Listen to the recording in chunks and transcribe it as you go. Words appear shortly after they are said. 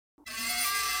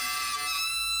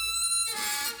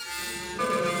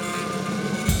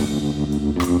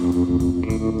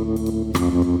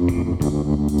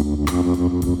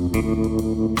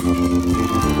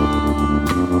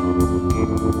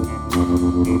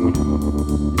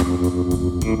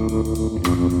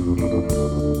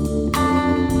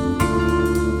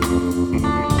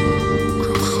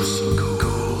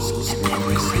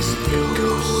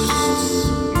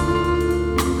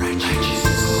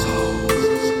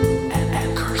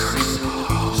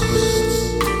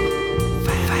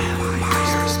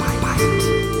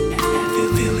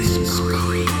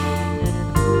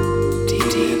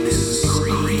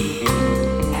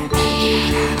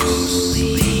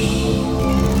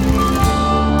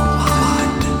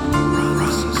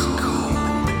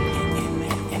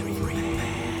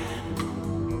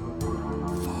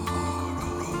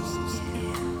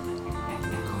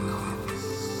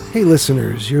Hey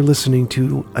listeners, you're listening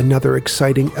to another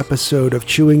exciting episode of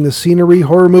Chewing the Scenery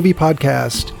Horror Movie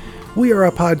Podcast. We are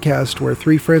a podcast where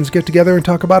three friends get together and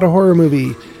talk about a horror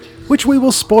movie, which we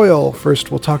will spoil.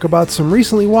 First, we'll talk about some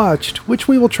recently watched, which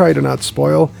we will try to not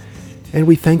spoil. And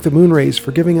we thank the Moonrays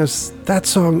for giving us that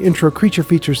song intro creature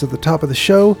features at the top of the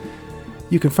show.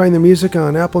 You can find their music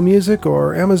on Apple Music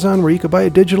or Amazon, where you can buy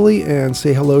it digitally, and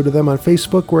say hello to them on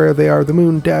Facebook, where they are the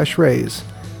Moon-Rays.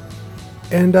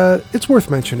 And it's worth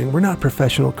mentioning, we're not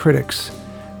professional critics.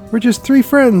 We're just three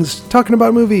friends talking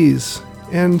about movies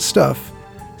and stuff.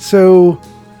 So,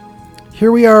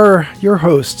 here we are, your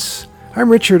hosts. I'm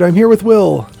Richard, I'm here with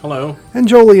Will. Hello. And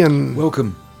Jolien.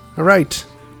 Welcome. All right.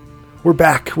 We're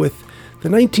back with the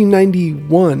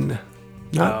 1991.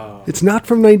 It's not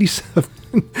from 97.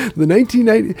 The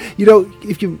 1990. You know,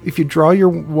 if you draw your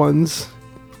ones,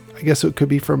 I guess it could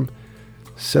be from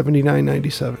 79,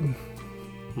 97.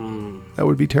 That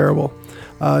would be terrible.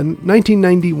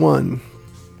 1991,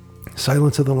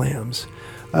 Silence of the Lambs.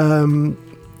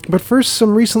 But first,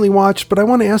 some recently watched, but I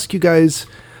want to ask you guys,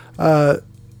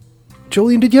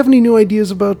 Jolien, did you have any new ideas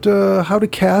about how to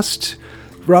cast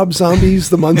Rob Zombie's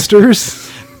The Munsters?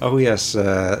 Oh, yes.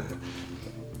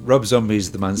 Rob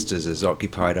Zombie's The Munsters has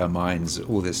occupied our minds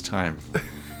all this time,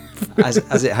 as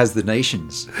it has the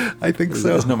nations. I think so.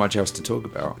 There's not much else to talk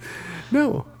about.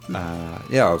 No. I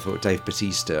thought Dave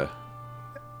Bautista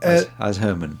as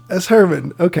Herman. As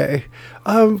Herman, okay.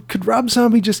 Could Rob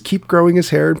Zombie just keep growing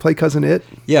his hair and play Cousin It?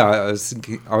 Yeah, I was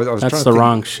thinking. I was That's trying to the think,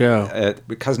 wrong show.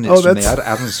 Cousin It's from the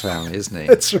Addams Family, isn't he?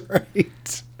 That's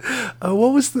right.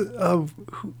 What was the...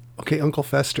 okay, Uncle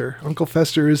Fester. Uncle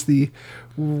Fester is the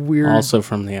weird... Also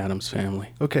from the Addams Family.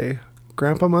 Okay.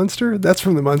 Grandpa Munster? That's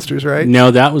from the Munsters, right? No,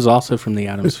 that was also from the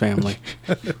Addams Family.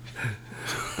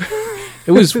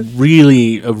 It was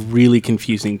really a really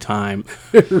confusing time.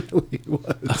 It really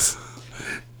was.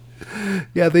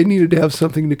 Yeah, they needed to have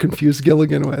something to confuse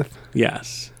Gilligan with.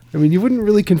 Yes. I mean, you wouldn't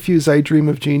really confuse I Dream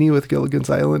of Jeannie with Gilligan's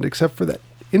Island, except for that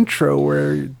intro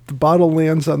where the bottle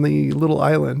lands on the little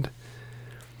island.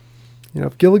 You know,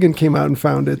 if Gilligan came out and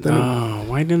found it, then...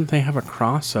 why didn't they have a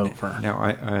crossover? Now,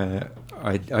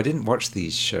 I didn't watch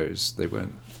these shows. They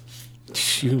weren't...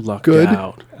 You lucked Good.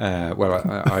 out.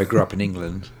 I grew up in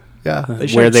England. Yeah.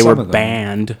 Where they were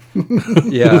banned.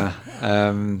 Yeah.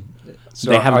 So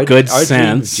they have good sense. I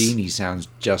Dream of Jeannie sounds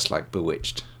just like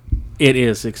Bewitched. It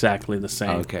is exactly the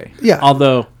same. Okay. Yeah.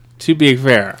 Although, to be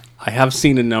fair, I have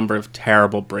seen a number of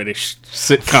terrible British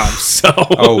sitcoms, so...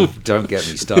 Oh, don't get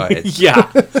me started.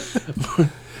 Yeah.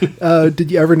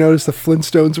 Did you ever notice the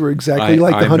Flintstones were exactly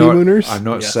like the Honeymooners? I'm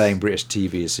not Yes. saying British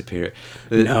TV is superior.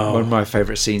 No. One of my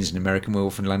favourite scenes in American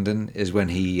Werewolf in London is when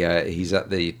he's at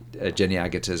the Jenny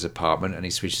Agutter's apartment and he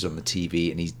switches on the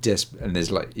TV and he's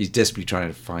desperately trying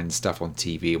to find stuff on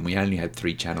TV, and we only had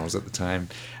 3 channels at the time,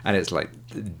 and it's like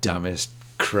the dumbest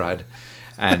crud.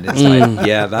 And it's like,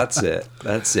 yeah, that's it.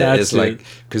 It's like,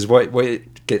 because what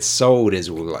it gets sold is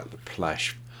all like the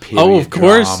plush period of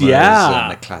course, dramas yeah.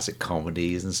 and the classic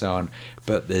comedies and so on,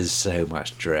 but there's so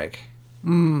much dreck.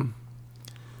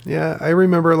 Yeah, I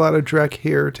remember a lot of Drek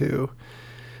here, too.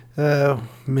 Oh,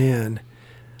 man.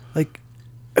 Like,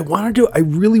 when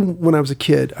I was a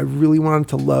kid, I really wanted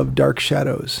to love Dark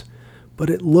Shadows, but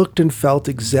it looked and felt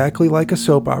exactly like a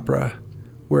soap opera,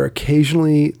 where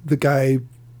occasionally the guy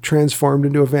transformed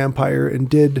into a vampire and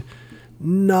did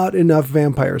not enough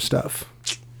vampire stuff.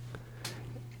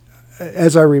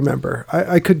 As I remember,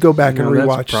 I could go back and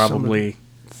rewatch. That's probably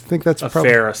I think that's a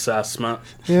fair assessment.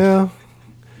 Yeah.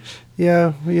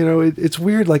 Yeah. You know, it's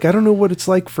weird. Like, I don't know what it's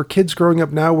like for kids growing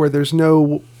up now where there's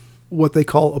no what they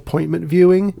call appointment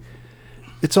viewing.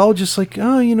 It's all just like,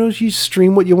 you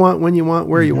stream what you want, when you want,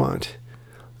 where you want.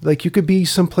 Like, you could be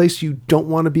someplace you don't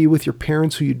want to be with your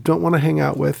parents who you don't want to hang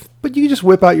out with, but you just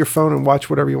whip out your phone and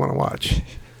watch whatever you want to watch.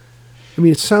 I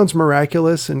mean, it sounds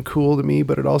miraculous and cool to me,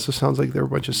 but it also sounds like they're a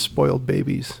bunch of spoiled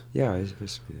babies. Yeah, it's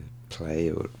supposed to play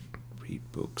or read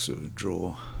books or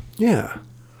draw. Yeah.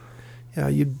 Yeah,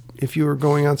 if you were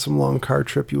going on some long car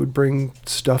trip, you would bring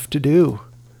stuff to do.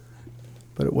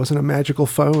 But it wasn't a magical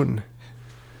phone.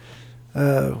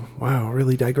 Wow,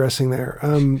 really digressing there.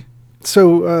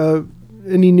 So,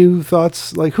 any new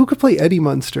thoughts? Like, who could play Eddie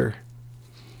Munster?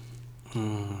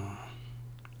 I'm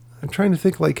trying to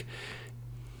think, like,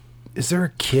 is there a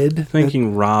kid?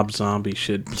 Thinking Rob Zombie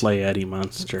should play Eddie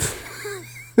Munster.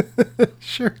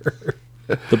 Sure.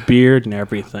 The beard and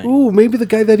everything. Ooh, maybe the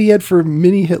guy that he had for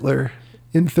Mini Hitler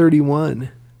in 31.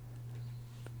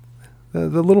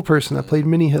 The little person that played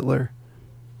Mini Hitler.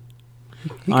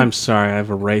 I'm sorry,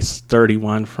 I've erased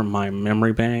 31 from my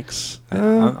memory banks.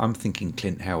 I'm thinking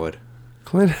Clint Howard.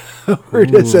 Clint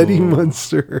Howard as Eddie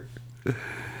Munster.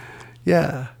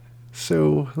 Yeah.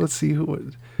 So let's see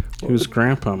Who's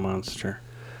Grandpa Munster?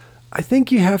 I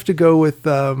think you have to go with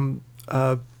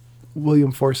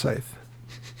William Forsythe.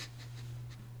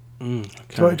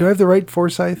 Okay. Do I have the right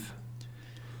Forsythe?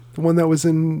 The one that was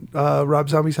in Rob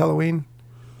Zombie's Halloween?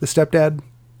 The stepdad?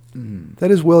 That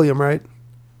is William, right?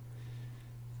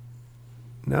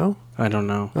 No? I don't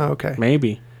know. Oh, okay.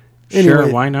 Maybe. Anyway,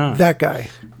 Sure, why not? That guy.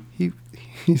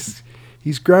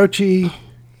 He's grouchy.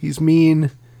 He's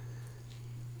mean.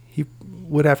 He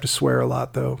would have to swear a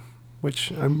lot, though,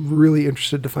 which I'm really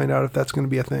interested to find out if that's going to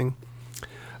be a thing.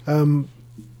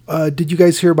 Did you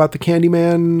guys hear about the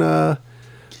Candyman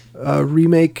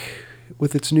remake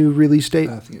with its new release date?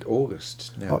 I think it's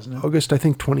August now, isn't it? August, I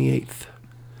think 28th.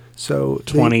 So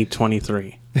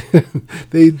 2023.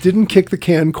 They didn't kick the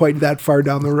can quite that far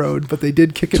down the road, but they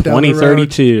did kick it down the road.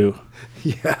 2032.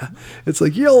 Yeah. It's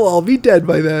like, you'll all be dead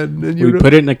by then. And We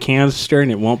put it in a canister and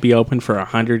it won't be open for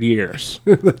 100 years.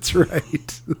 That's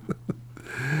right.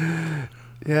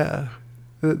 Yeah.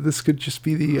 This could just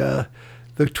be the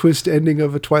twist ending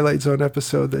of a Twilight Zone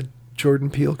episode that Jordan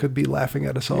Peele could be laughing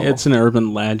at us all. It's an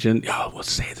urban legend. Oh, we'll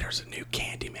say there's a new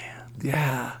Candyman.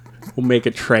 Yeah. We'll make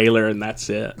a trailer and that's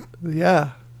it.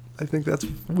 Yeah. I think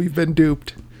we've been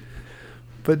duped.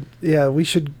 But yeah, we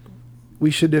should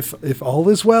if all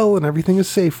is well and everything is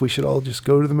safe, we should all just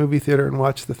go to the movie theater and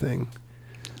watch the thing.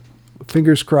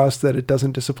 Fingers crossed that it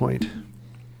doesn't disappoint.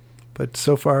 But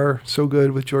so far, so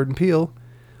good with Jordan Peele,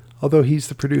 although he's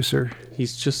the producer.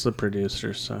 He's just the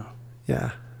producer, so.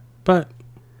 Yeah. But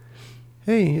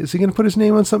hey, is he going to put his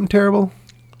name on something terrible?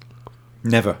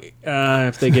 Never.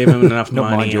 if they gave him enough Not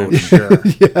money, mine, I'm sure.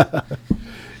 Yeah.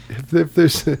 If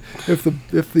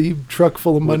the truck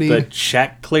full of money, With the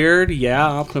check cleared, yeah,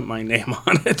 I'll put my name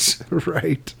on it.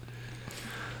 right.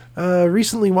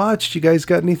 Recently watched. You guys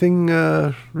got anything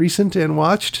recent and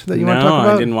watched that you want to talk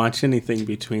about? I didn't watch anything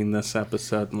between this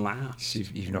episode and last.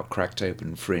 You've not cracked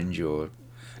open Fringe or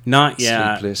Not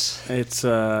yet. Sleepless.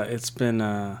 It's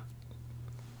been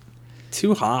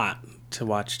too hot to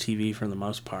watch TV for the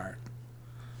most part.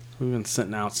 We've been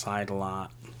sitting outside a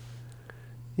lot.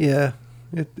 Yeah,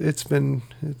 it's been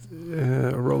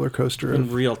a roller coaster.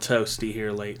 Been real toasty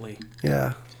here lately.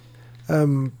 Yeah.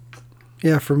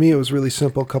 Yeah, for me it was really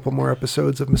simple. A couple more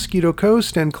episodes of Mosquito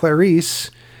Coast and Clarice,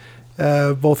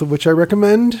 both of which I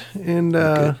recommend. And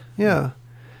yeah,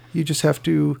 you just have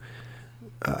to.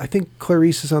 I think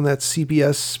Clarice is on that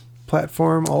CBS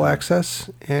platform, All Access,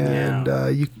 and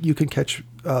you can catch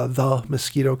the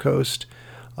Mosquito Coast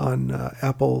on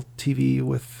Apple TV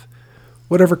with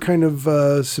whatever kind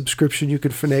of subscription you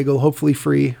can finagle, hopefully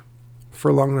free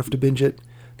for long enough to binge it.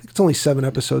 I think it's only 7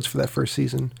 episodes for that first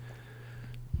season.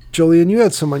 Jolien, you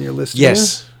had some on your list.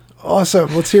 Yes. Yeah?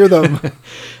 Awesome. Let's hear them.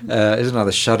 Here's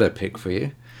another Shudder pick for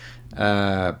you.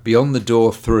 Beyond the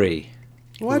Door 3.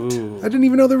 What? Ooh. I didn't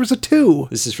even know there was a 2.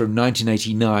 This is from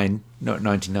 1989, not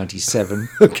 1997.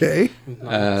 Okay.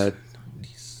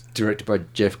 Directed by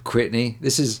Jeff Whitney.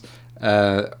 This is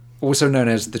also known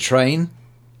as The Train,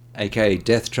 aka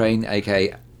Death Train,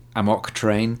 aka Amok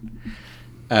Train.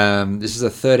 This is a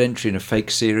third entry in a fake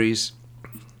series.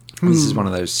 This is one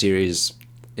of those series,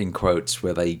 in quotes,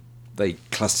 where they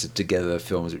clustered together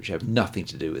films which have nothing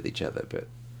to do with each other,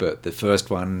 but the first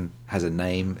one has a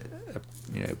name,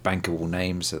 bankable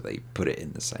name, so they put it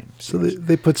in the same series. So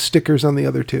they put stickers on the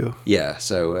other 2. Yeah,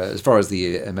 so as far as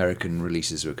the American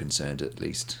releases were concerned, at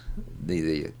least,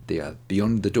 the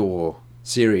Beyond the Door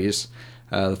series,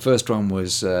 the first one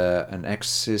was an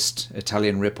Exorcist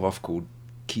Italian rip-off called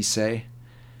Chissei.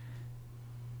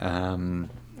 That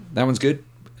one's good.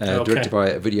 Directed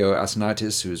by Video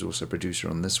Asinitis, who is also a producer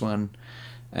on this one.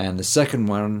 And the second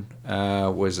one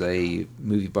was a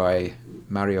movie by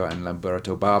Mario and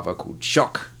Lamberto Bava called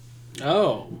Shock.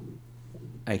 Oh.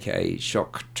 A.k.a.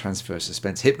 Shock Transfer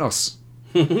Suspense Hypnos,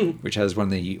 which has one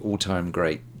of the all-time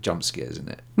great jump scares in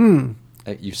it.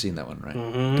 You've seen that one, right?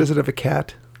 Mm-hmm. Does it have a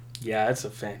cat? Yeah, it's a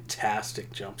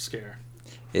fantastic jump scare.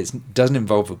 It doesn't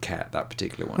involve a cat, that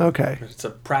particular one. Okay. It's a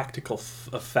practical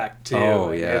effect too.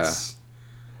 Oh, yeah. It's,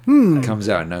 It comes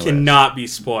out of nowhere. cannot be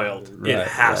spoiled. It Right,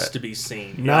 has right. to be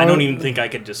seen. Now- I don't even think I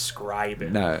could describe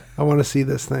it. No. I want to see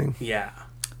this thing. Yeah.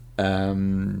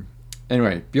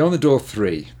 Anyway, Beyond the Door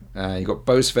 3. You got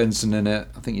Bo Svensson in it.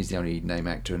 I think he's the only name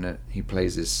actor in it. He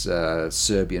plays this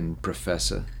Serbian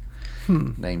professor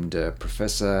named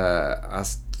Professor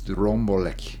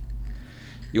Astrombolek.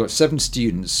 You got 7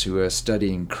 students who are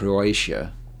studying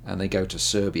Croatia, and they go to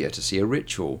Serbia to see a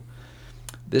ritual.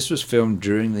 This was filmed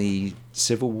during the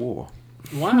Civil War.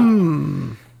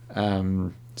 Wow.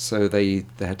 So they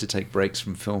had to take breaks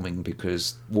from filming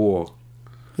because war.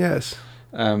 Yes.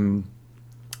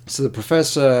 So the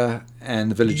professor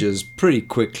and the villagers pretty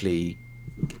quickly,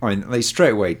 they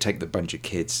straight away take the bunch of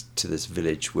kids to this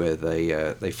village where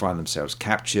they find themselves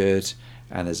captured,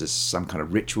 and there's some kind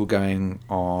of ritual going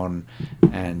on,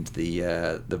 and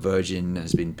the Virgin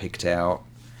has been picked out,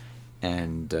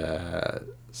 and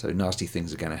so nasty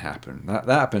things are going to happen. That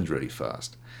happens really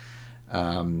fast.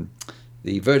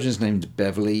 The Virgin's named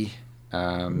Beverly.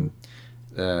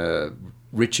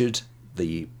 Richard,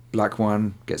 the black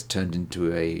one, gets turned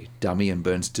into a dummy and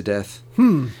burns to death.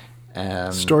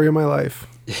 Story of my life.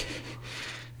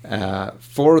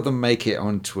 4 of them make it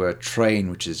onto a train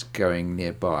which is going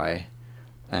nearby,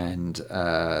 and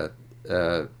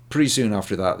pretty soon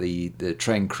after that the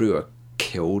train crew are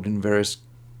killed in various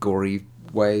gory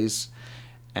ways,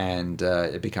 and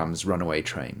it becomes Runaway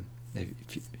Train.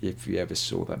 If you ever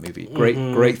saw that movie,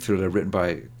 great thriller written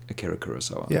by Akira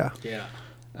Kurosawa. Yeah. Yeah.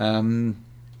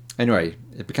 Anyway,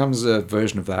 it becomes a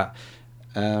version of that.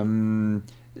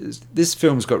 This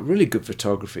film's got really good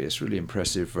photography. It's really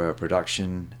impressive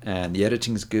production, and the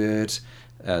editing's good.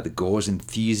 The gore's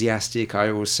enthusiastic,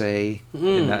 I will say,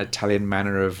 in that Italian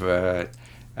manner of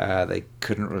they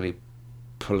couldn't really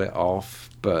pull it off,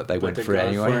 but they went for it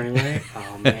anyway.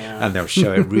 Oh, man. And they'll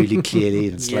show it really clearly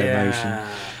in slow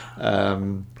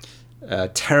motion.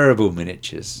 Terrible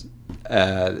miniatures.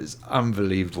 It's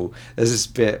unbelievable. There's this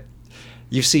bit.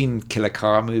 You've seen killer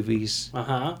car movies.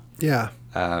 Uh-huh. Yeah.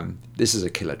 This is a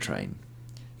killer train.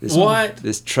 What?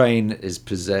 This train is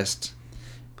possessed,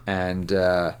 and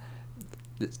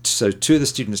so 2 of the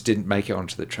students didn't make it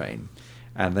onto the train,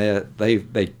 and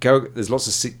they go. There's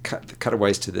lots of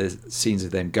cutaways to the scenes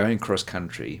of them going cross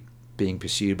country, being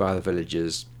pursued by the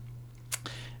villagers.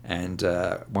 And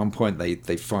at one point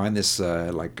they find this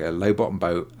like a low bottom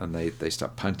boat, and they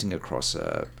start punting across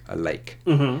a lake.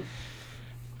 Mm-hmm.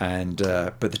 And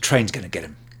but the train's going to get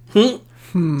him.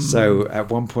 So at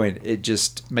one point it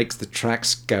just makes the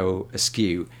tracks go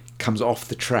askew, comes off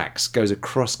the tracks, goes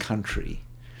across country,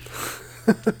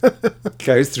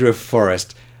 goes through a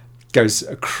forest, goes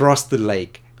across the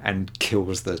lake, and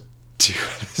kills the 2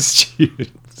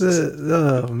 students.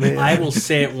 Oh, man. I will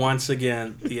say it once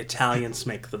again. The Italians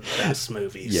make the best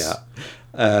movies. Yeah,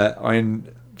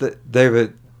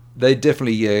 they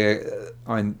definitely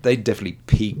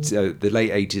peaked. The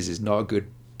late 80s is not a good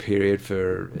period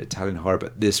for Italian horror,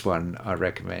 but this one I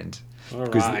recommend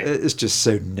because Alright. it's just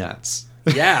so nuts.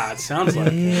 Yeah, it sounds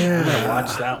like it. I'm gonna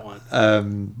watch that one.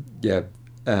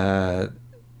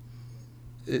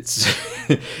 It's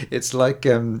it's like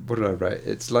what did I write?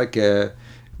 It's like a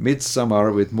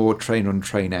Midsommar with more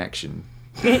train-on-train action.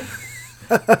 Because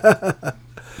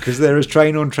there is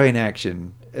train-on-train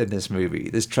action in this movie.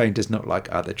 This train does not like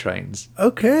other trains.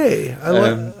 Okay.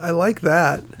 I like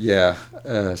that. Yeah.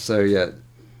 So yeah,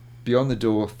 Beyond the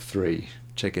Door 3.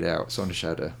 Check it out. It's on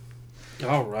Shudder.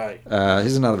 All right.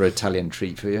 Here's another Italian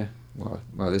treat for you. Well,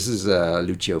 this is a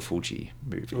Lucio Fulci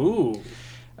movie. Ooh.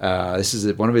 This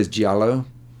is one of his giallo.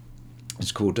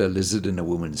 It's called A Lizard in a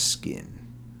Woman's Skin.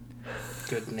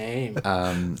 Good name.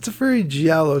 It's a very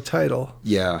giallo title.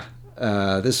 Yeah.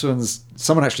 This one's...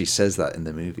 Someone actually says that in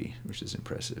the movie, which is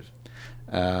impressive.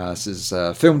 This is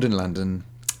filmed in London.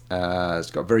 It's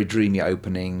got a very dreamy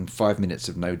opening, 5 minutes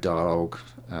of no dialogue,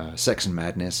 sex and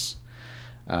madness.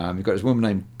 You've got this woman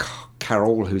named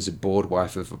Carol, who's a bored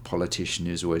wife of a politician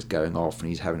who's always going off, and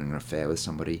he's having an affair with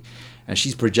somebody. And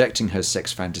she's projecting her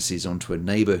sex fantasies onto a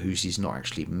neighbour who she's not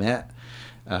actually met.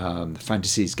 The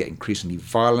fantasies get increasingly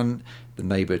violent. The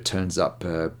neighbour turns up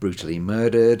brutally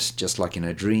murdered, just like in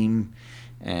her dream.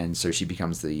 And so she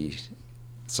becomes the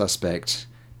suspect.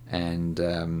 And,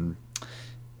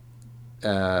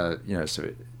 so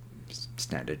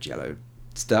standard giallo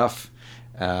stuff.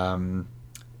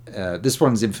 This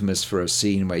one's infamous for a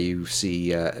scene where you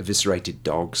see eviscerated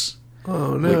dogs.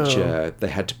 Oh, no. Which they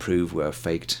had to prove were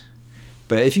faked.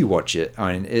 But if you watch it,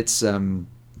 I mean, it's...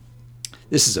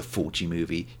 this is a Fulci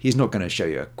movie. He's not going to show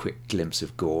you a quick glimpse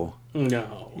of gore.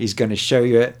 No. He's going to show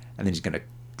you it, and then he's going to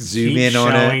zoom Keep in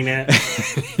on showing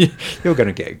it. You're going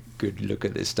to get a good look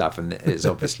at this stuff, and it's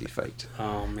obviously faked.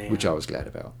 Oh man. Which I was glad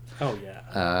about. Oh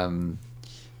yeah.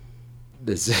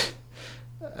 There's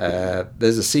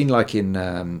a scene like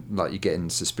in like you get in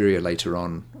Suspiria later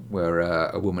on, where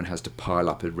a woman has to pile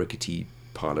up a rickety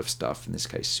pile of stuff, in this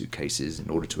case suitcases, in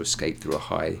order to escape through a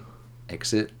high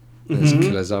exit. There's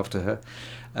killers after her.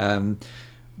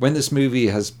 When this movie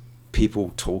has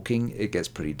people talking, it gets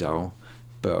pretty dull,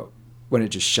 but when it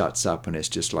just shuts up and it's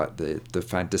just like the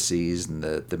fantasies and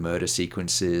the murder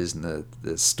sequences and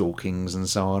the stalkings and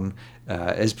so on,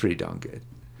 it's pretty darn good.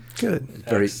 Good.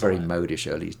 Very Excellent. modish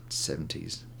early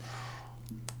 70s.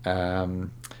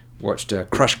 Watched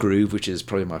Crush Groove, which is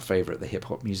probably my favourite of the hip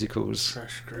hop musicals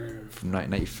Crush Groove. from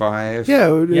 1985.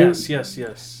 Yeah.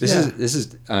 Yes. This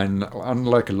is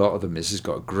unlike a lot of them. This has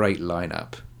got a great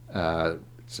lineup.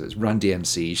 So it's Run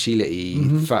DMC, Sheila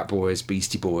E., Fat Boys,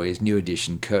 Beastie Boys, New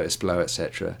Edition, Curtis Blow,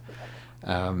 etc.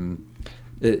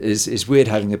 It's weird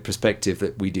having a perspective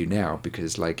that we do now,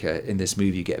 because like in this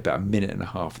movie you get about a minute and a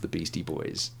half of the Beastie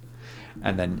Boys,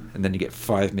 and then you get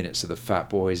 5 minutes of the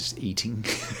Fat Boys eating.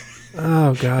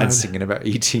 Oh God. And singing about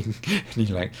eating, and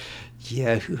you're like,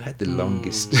 yeah, who had the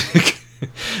longest,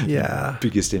 Yeah.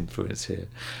 biggest influence here?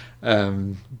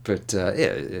 But yeah,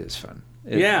 it's fun.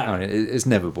 Yeah. I mean, it's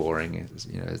never boring. It's,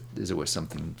 there's always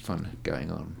something fun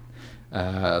going on.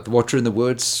 The Watcher in the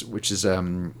Woods, which is a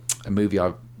movie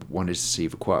I've wanted to see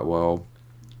for quite a while.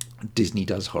 Disney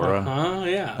does horror.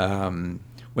 Yeah.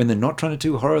 When they're not trying to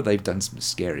do horror, they've done some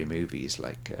scary movies.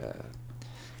 Like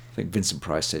I think Vincent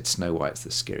Price said Snow White's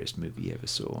the scariest movie he ever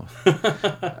saw.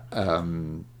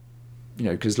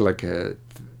 Because like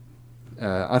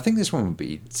I think this one would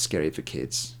be scary for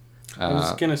kids. I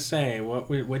was gonna say,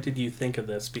 what did you think of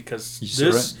this? Because You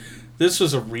saw this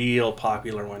was a real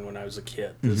popular one when I was a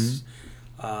kid. This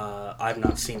I've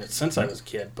not seen it since I was a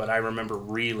kid, but I remember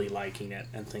really liking it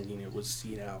and thinking it was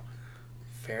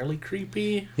fairly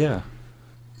creepy. Yeah.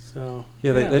 So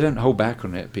They don't hold back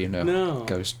on it being a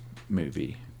ghost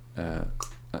movie.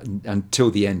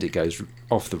 Until the end, it goes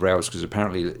off the rails, because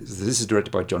apparently this is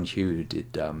directed by John Hugh, who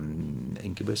did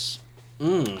Incubus.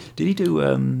 Did he do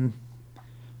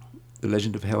The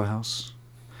Legend of Hill House?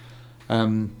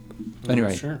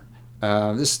 Anyway, sure.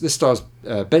 This stars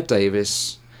Bette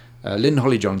Davis. Lynn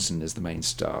Holly Johnson is the main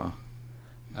star.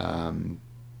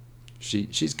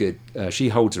 She's good. She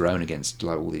holds her own against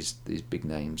like all these big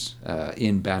names.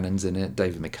 Ian Bannon's in it.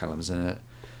 David McCallum's in it.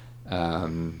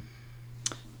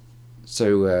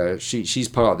 So she's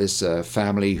part of this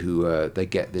family who they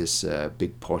get this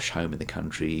big posh home in the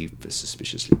country for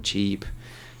suspiciously cheap.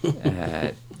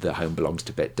 The home belongs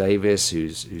to Bette Davis,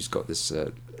 who's got this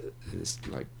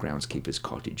like groundskeeper's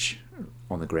cottage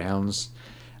on the grounds,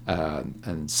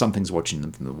 and something's watching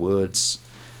them from the woods.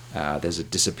 There's a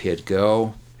disappeared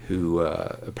girl who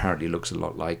apparently looks a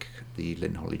lot like the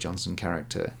Lynn Holly Johnson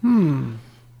character.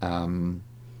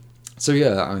 So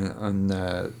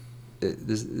yeah,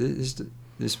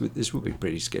 this would be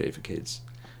pretty scary for kids.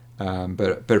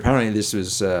 But apparently this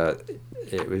was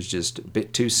it was just a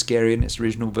bit too scary in its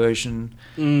original version,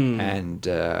 and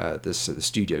the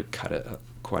studio cut it up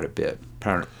quite a bit.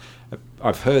 Apparently,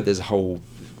 I've heard there's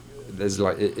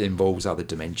like it involves other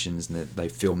dimensions, and they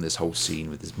filmed this whole scene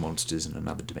with these monsters in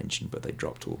another dimension, but they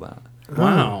dropped all that.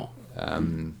 Wow.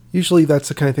 Usually that's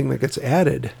the kind of thing that gets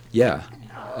added. Yeah,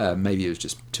 maybe it was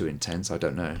just too intense. I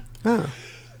don't know. Oh.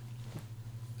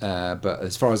 But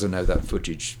as far as I know, that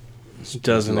footage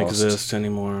Doesn't lost. exist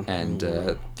anymore. And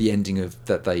the ending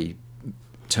that they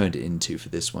turned it into for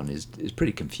this one is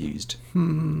pretty confused.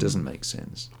 Doesn't make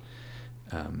sense.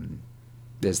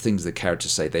 There's things the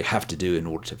characters say they have to do in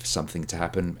order for something to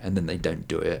happen, and then they don't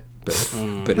do it,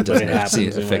 but it doesn't actually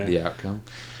affect the outcome.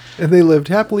 And they lived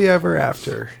happily ever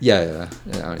after. Yeah,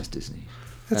 it's Disney.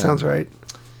 That sounds right.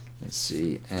 Let's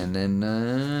see. And then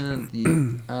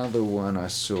the other one I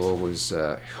saw was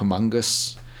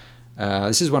Humongous.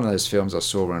 This is one of those films I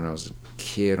saw when I was a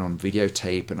kid on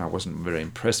videotape, and I wasn't very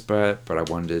impressed by it, but I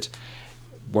wondered,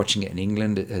 watching it in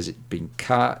England, has it been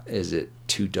cut? Is it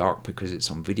too dark because it's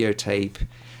on videotape?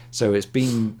 So it's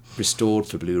been restored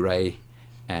for Blu-ray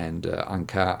and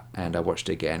uncut, and I watched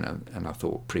it again, and I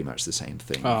thought pretty much the same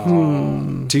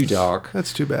thing. Too dark.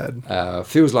 That's too bad.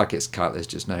 Feels like it's cut.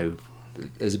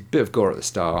 There's a bit of gore at the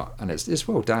start, and it's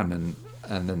well done,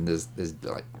 and then there's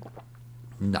like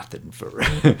nothing for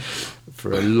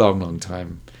for a long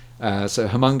time. So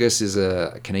Humongous is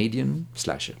a Canadian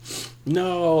slasher.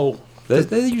 No.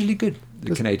 They're usually good,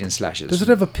 the Canadian slashers. Does it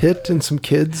have a pit and some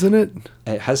kids in it?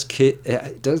 It has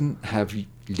it doesn't have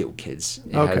little kids.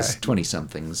 It has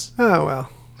 20-somethings. Oh,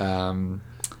 well.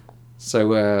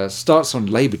 So starts on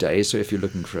Labor Day. So if you're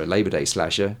looking for a Labor Day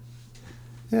slasher,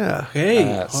 Yeah.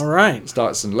 Hey, all right.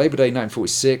 starts on Labor Day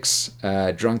 1946.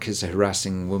 Drunk is a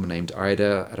harassing woman named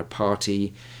Ida at a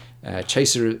party.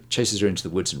 Chases her into the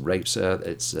woods and rapes her.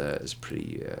 It's a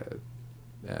pretty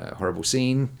horrible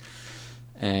scene,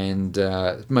 and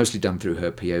mostly done through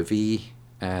her POV.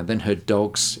 Then her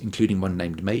dogs, including one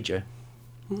named Major,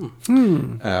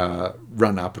 run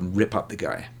up and rip up the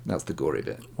guy. That's the gory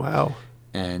bit. Wow.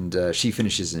 And she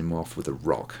finishes him off with a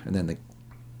rock. And then the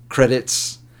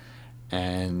credits,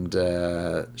 and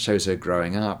shows her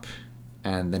growing up.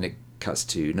 And then it cuts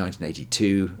to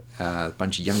 1982. A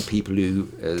bunch of young people who,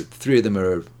 3 of them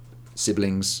are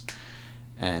siblings,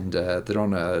 and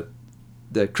they're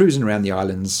cruising around the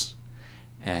islands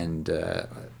and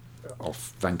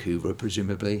off Vancouver,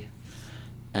 presumably.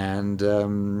 And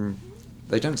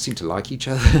they don't seem to like each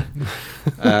other.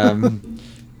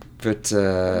 But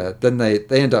then they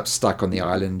end up stuck on the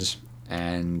island,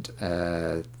 and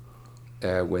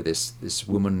where this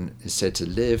woman is said to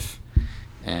live,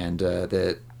 and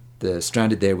they're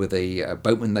stranded there with a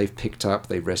boatman they've picked up,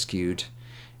 they've rescued,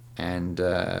 and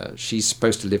she's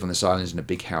supposed to live on this island in a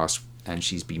big house, and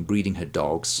she's been breeding her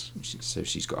dogs, so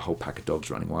she's got a whole pack of dogs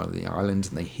running wild on the island,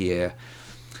 and they hear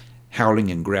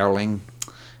howling and growling,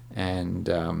 and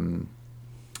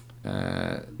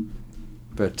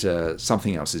but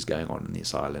something else is going on in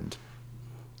this island,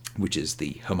 which is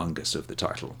the humongous of the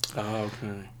title. Oh,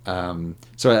 okay.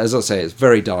 So as I say, it's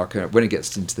very dark. When it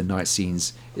gets into the night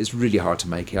scenes, it's really hard to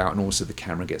make out, and also the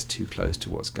camera gets too close to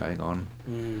what's going on.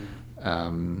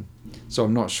 So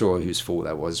I'm not sure whose fault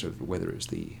that was, or whether it was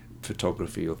the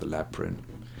photography or the lab print.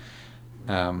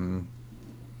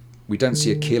 We don't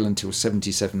see a kill until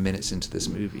 77 minutes into this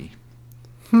movie.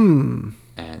 And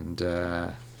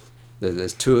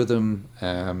there's 2 of them.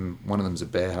 One of them's a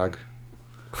bear hug.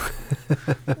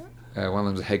 One of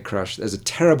them's a head crush. There's a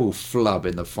terrible flub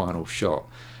in the final shot.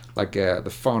 Like the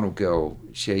final girl,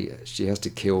 she has to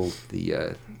kill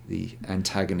the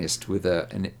antagonist with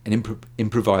an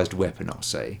improvised weapon, I'll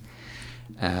say.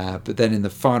 But then in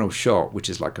the final shot, which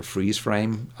is like a freeze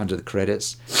frame under the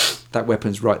credits, that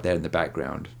weapon's right there in the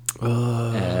background,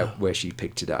 where she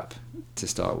picked it up to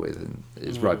start with, and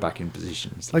it's right back in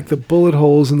position. It's like the bullet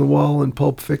holes in the wall in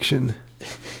Pulp Fiction.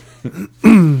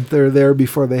 They're there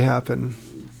before they happen.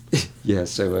 Yeah,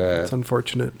 so it's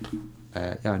unfortunate.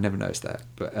 Yeah, I never noticed that,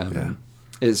 but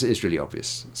it's really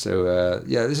obvious. So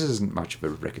yeah, this isn't much of a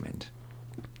recommend.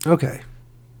 Okay.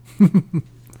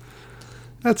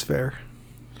 That's fair.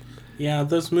 Yeah,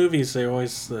 those movies, they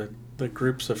always, the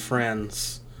groups of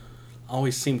friends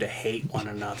always seem to hate one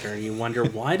another, and you wonder,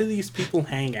 why do these people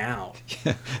hang out?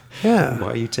 Yeah. Why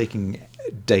are you taking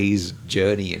a day's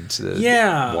journey into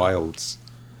the wilds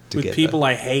with people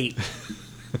I hate?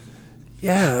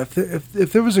 Yeah,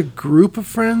 if there was a group of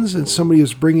friends and somebody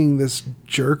was bringing this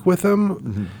jerk with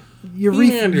them, you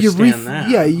can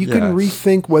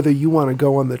rethink whether you want to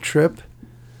go on the trip.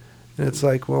 And it's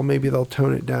like, well, maybe they'll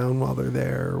tone it down while they're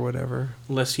there or whatever.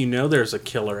 Unless you know there's a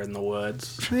killer in the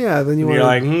woods. Yeah, then you're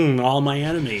like, all my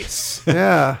enemies.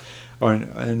 Yeah.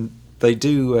 And they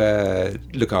do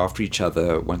look after each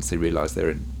other once they realise they're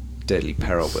in deadly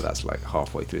peril, but that's like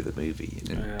halfway through the movie.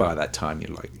 And by that time,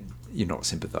 you're not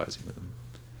sympathising with them.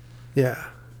 Yeah.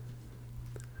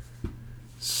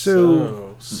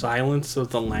 So Silence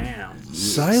of the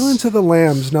Lambs. Silence of the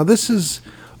Lambs. Now, this is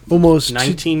almost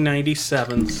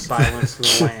 1997 Silence of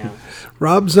the Lambs.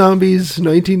 Rob Zombie's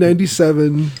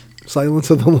 1997 Silence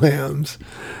of the Lambs.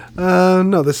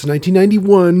 No, this is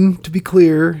 1991, to be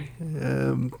clear.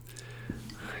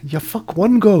 You fuck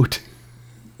one goat.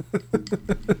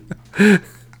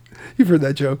 You've heard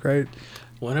that joke, right?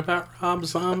 What about Rob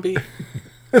Zombie?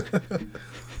 This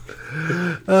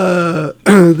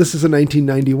is a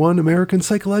 1991 American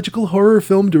psychological horror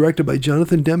film directed by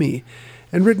Jonathan Demme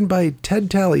and written by Ted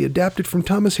Talley, adapted from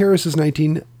Thomas Harris's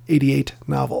 1988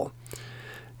 novel.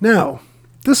 Now,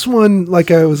 this one, like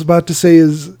I was about to say,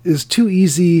 is too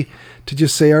easy to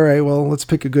just say, all right, well, let's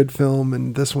pick a good film,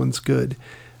 and this one's good.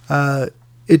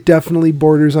 It definitely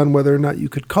borders on whether or not you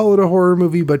could call it a horror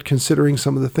movie, but considering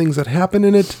some of the things that happen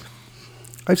in it,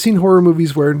 I've seen horror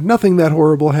movies where nothing that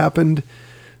horrible happened.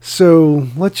 So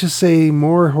let's just say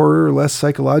more horror, less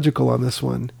psychological on this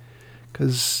one,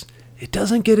 because it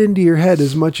doesn't get into your head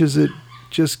as much as it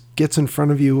just gets in front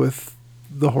of you with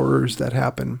the horrors that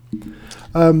happen.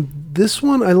 This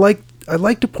one, I like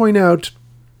to point out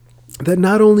that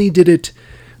not only did it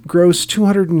gross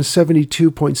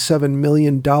 $272.7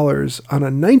 million on a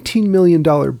 $19 million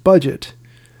budget,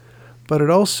 but it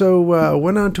also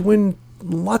went on to win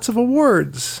lots of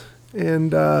awards.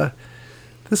 And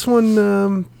this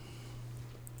one,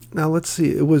 Now let's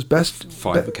see. It was best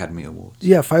 5 Academy Awards.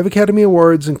 Yeah, 5 Academy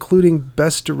Awards, including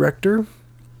Best Director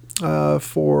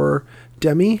for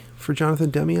Jonathan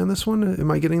Demme on this one.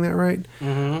 Am I getting that right?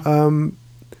 Mm-hmm.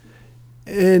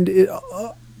 And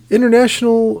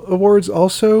international awards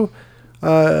also.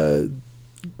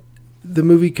 The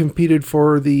movie competed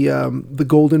for the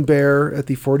Golden Bear at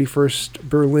the 41st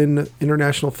Berlin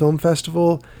International Film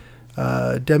Festival.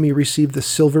 Demme received the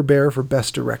Silver Bear for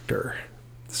Best Director.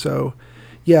 So,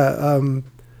 yeah,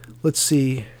 let's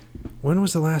see. When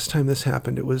was the last time this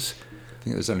happened? It was... I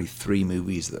think there's only 3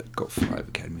 movies that got 5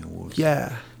 Academy Awards.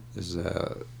 Yeah. There's,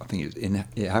 I think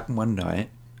it happened one night.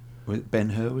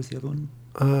 Ben-Hur was the other one?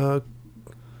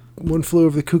 One Flew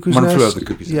Over the Cuckoo's Nest. One Flew Over the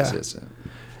Cuckoo's Nest, yeah. yes.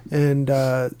 And,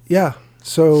 yeah,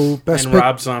 so best... And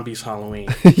Rob Zombie's Halloween.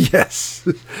 Yes.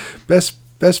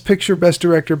 Best Picture, Best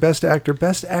Director, Best Actor,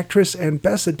 Best Actress, and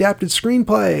Best Adapted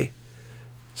Screenplay.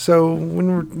 So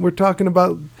when we're talking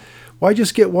about why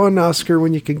just get one Oscar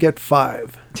when you can get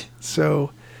 5?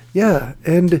 So, yeah,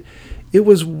 and it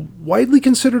was widely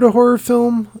considered a horror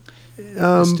film.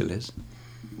 It still is.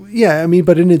 Yeah, I mean,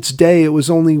 but in its day, it was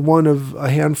only one of a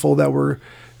handful that were,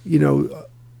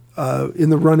 in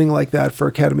the running like that for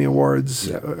Academy Awards,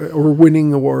 Yeah. or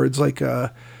winning awards like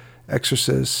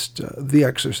Exorcist, The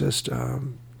Exorcist,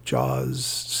 Jaws,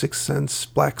 Sixth Sense,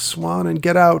 Black Swan, and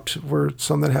Get Out were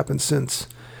some that happened since.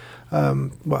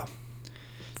 Well,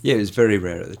 yeah, it was very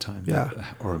rare at the time. Yeah. That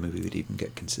a horror movie would even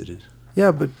get considered.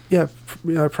 yeah, but yeah,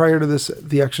 prior to this,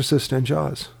 The Exorcist and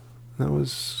Jaws. That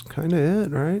was kind of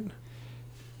it, right?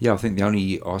 Yeah, I think the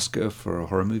only Oscar for a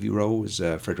horror movie role was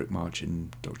Frederick March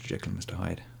in Dr. Jekyll and Mr.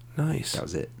 Hyde. Nice. That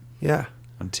was it. Yeah.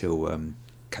 Until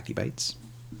Kathy Bates.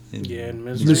 In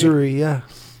Misery. Misery, yeah.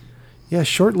 Yeah,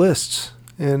 short lists.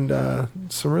 And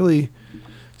some really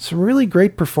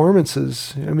great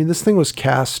performances. I mean, this thing was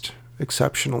cast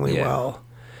exceptionally Yeah. well.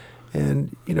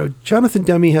 And, Jonathan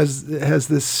Demme has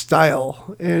this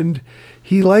style, and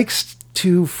he likes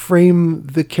to frame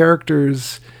the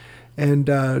characters and,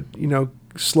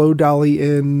 slow dolly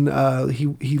in.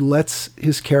 He lets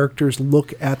his characters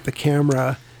look at the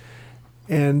camera.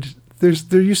 And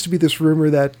there used to be this rumor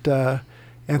that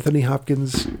Anthony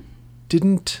Hopkins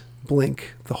didn't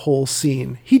blink the whole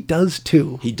scene. He does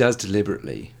too. He does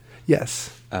deliberately.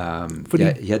 Yes.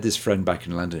 But he had this friend back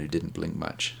in London who didn't blink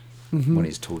much when he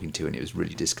was talking to, and it was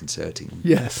really disconcerting.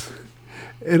 Yes.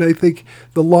 And I think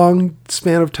the long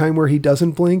span of time where he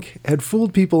doesn't blink had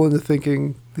fooled people into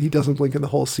thinking he doesn't blink in the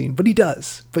whole scene, but he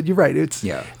does. But you're right; it's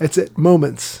at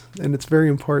moments, and it's very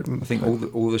important. I think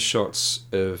all the shots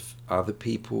of other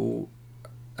people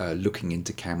looking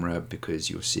into camera because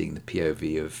you're seeing the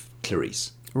POV of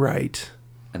Clarice, Right.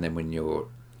 and then when you're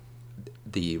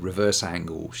the reverse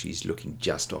angle, she's looking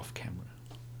just off camera.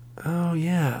 Oh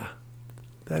yeah,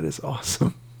 that is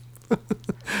awesome.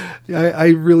 Yeah, I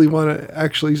really want to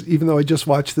actually, even though I just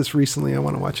watched this recently, I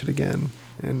want to watch it again.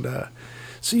 And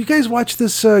so you guys watched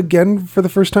this again for the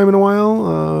first time in a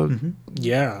while?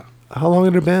 Yeah. How long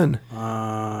had it been?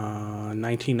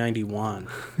 1991.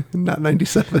 Not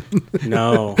 97.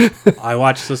 No. I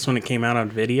watched this when it came out on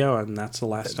video, and that's the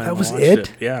last time That I was watched it?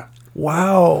 it. Yeah.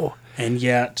 Wow. And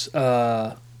yet,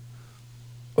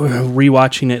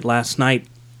 rewatching it last night,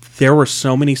 there were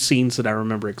so many scenes that I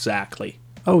remember exactly.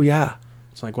 Oh yeah.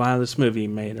 It's like, wow, this movie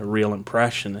made a real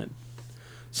impression that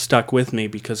stuck with me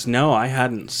because, no, I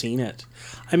hadn't seen it.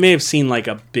 I may have seen like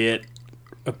a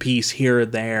piece here or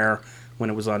there when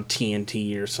it was on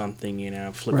TNT or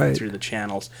something, flipping through the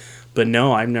channels. But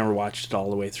no, I've never watched it all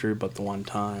the way through but the one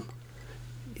time.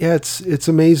 Yeah, it's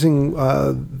amazing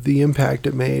the impact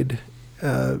it made.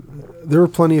 There were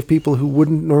plenty of people who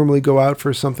wouldn't normally go out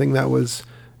for something that was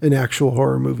an actual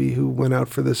horror movie who went out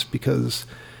for this because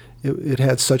it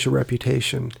had such a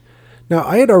reputation. Now,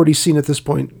 I had already seen at this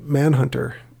point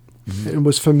Manhunter and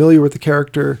was familiar with the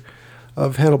character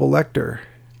of Hannibal Lecter.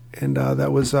 And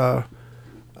that was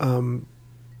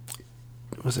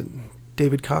it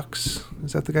David Cox?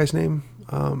 Is that the guy's name?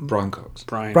 Brian Cox.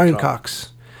 Brian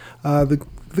Cox. The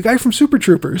guy from Super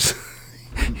Troopers.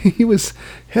 He was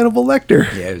Hannibal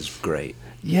Lecter. Yeah, it was great.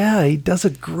 Yeah, he does a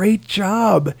great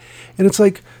job. And it's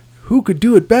like, who could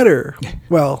do it better?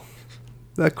 Well,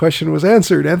 that question was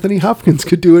answered. Anthony Hopkins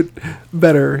could do it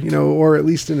better, or at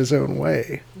least in his own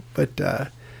way. But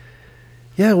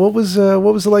yeah, what was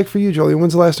it like for you, Julian?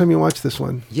 When's the last time you watched this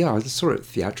one? Yeah, I saw it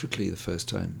theatrically the first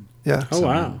time. Yeah. Oh,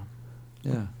 wow.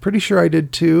 Yeah. Pretty sure I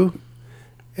did too.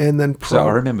 And then So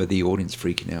I remember the audience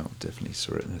freaking out. Definitely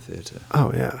saw it in the theatre.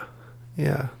 Oh, yeah.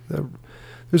 Yeah.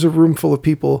 There's a room full of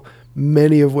people,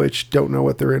 many of which don't know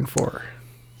what they're in for.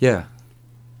 Yeah.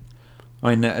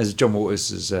 I mean, as John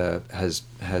Waters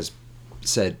has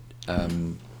said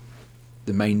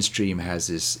the mainstream has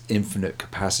this infinite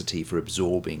capacity for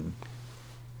absorbing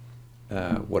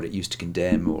what it used to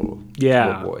condemn or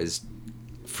what is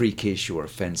freakish or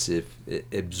offensive. It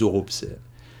absorbs it.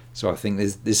 So I think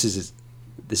this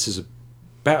is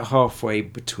about halfway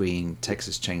between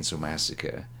Texas Chainsaw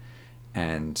Massacre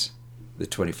and the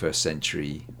 21st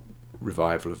century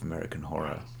revival of American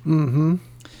horror. Mm-hmm.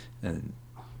 And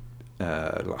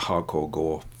like hardcore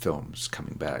gore films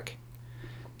coming back.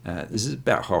 This is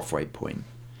about halfway point.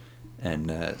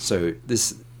 And so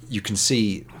you can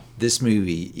see this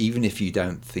movie, even if you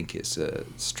don't think it's a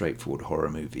straightforward horror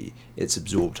movie, it's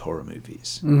absorbed horror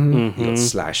movies. Mm-hmm. You've got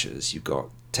slashers, you've got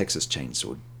Texas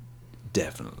Chainsaw,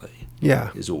 definitely. Yeah.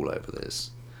 Is all over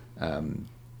this.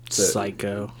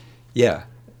 Psycho. Yeah.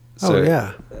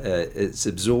 So, it's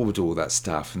absorbed all that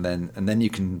stuff, and then you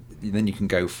can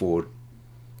go forward.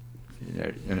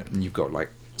 And you've got like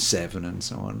Seven and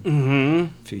so on. Mm-hmm.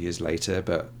 A few years later,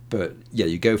 but yeah,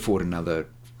 you go forward another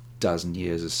dozen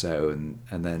years or so, and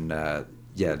then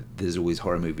there's always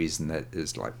horror movies, and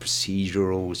there's like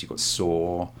procedurals. You've got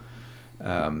Saw,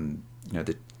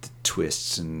 the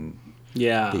twists and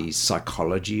the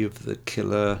psychology of the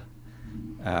killer.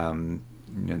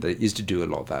 They used to do a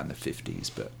lot of that in the 50s,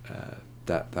 but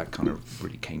that kind of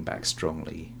really came back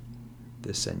strongly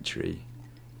this century,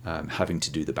 having to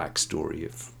do the backstory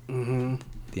of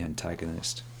the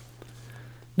antagonist.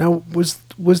 Now,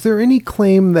 was there any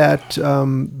claim that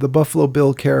the Buffalo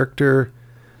Bill character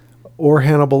or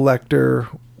Hannibal Lecter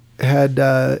had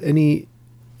any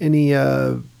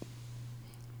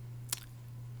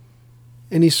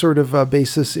sort of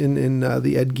basis in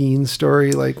the Ed Gein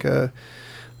story? Like,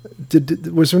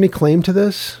 was there any claim to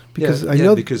this? Because I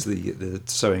know because the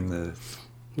sewing the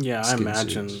I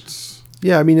imagine.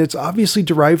 Yeah, I mean it's obviously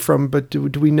derived from, but do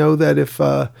we know that if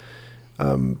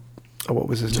what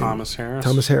was his name? Thomas Harris.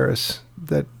 Thomas Harris,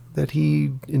 that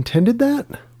he intended that?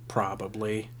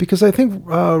 Probably. Because I think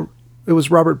it was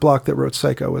Robert Bloch that wrote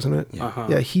Psycho, wasn't it? Yeah. Uh-huh.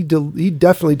 Yeah, he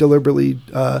definitely deliberately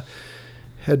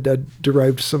had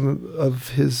derived some of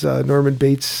his Norman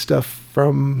Bates stuff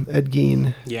from Ed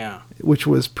Gein. Yeah. Which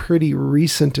was pretty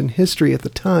recent in history at the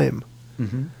time.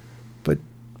 Mm-hmm. But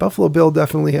Buffalo Bill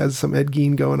definitely has some Ed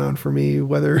Gein going on for me,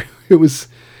 whether it was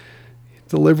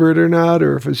deliberate or not,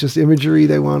 or if it's just imagery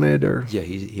they wanted, or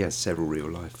he has several real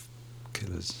life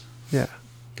killers. Yeah.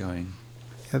 Going.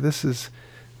 Yeah, this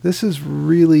is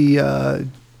really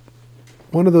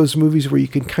one of those movies where you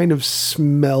can kind of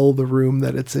smell the room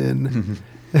that it's in.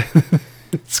 Mm-hmm.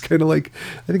 It's kind of like,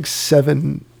 I think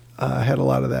Seven had a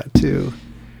lot of that too.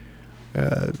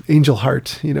 Angel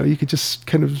Heart, you could just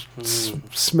kind of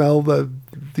smell the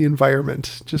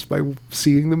environment just by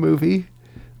seeing the movie.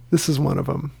 This is one of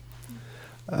them.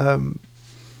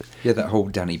 That whole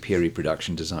Danny Peary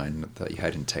production design that you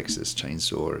had in Texas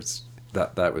Chainsaw,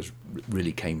 that was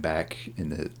really came back in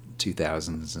the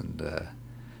 2000s, and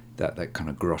that kind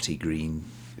of grotty green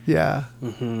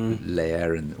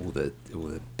layer and all the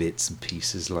bits and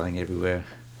pieces lying everywhere.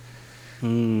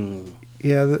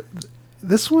 Yeah,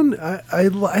 this one I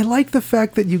like the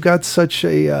fact that you got such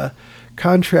a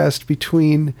contrast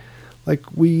between, like,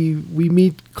 we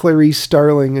meet Clarice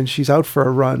Starling and she's out for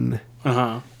a run.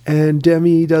 Uh-huh. And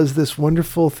Demi does this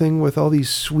wonderful thing with all these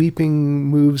sweeping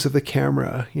moves of the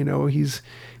camera. He's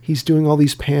doing all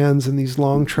these pans and these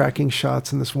long tracking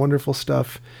shots and this wonderful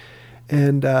stuff.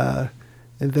 And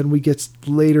then we get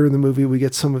later in the movie, we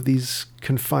get some of these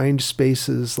confined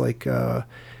spaces, like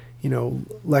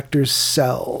Lecter's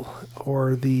cell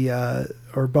or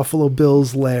or Buffalo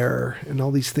Bill's lair, and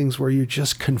all these things where you're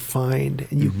just confined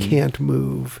and you can't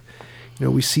move.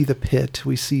 We see the pit,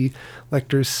 we see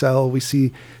Lecter's cell, we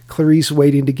see Clarice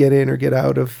waiting to get in or get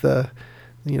out of the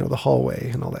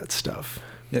hallway and all that stuff.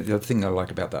 Yeah, the other thing I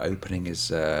like about the opening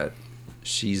is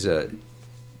she's really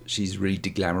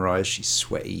deglamorized. She's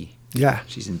sweaty. Yeah,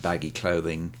 she's in baggy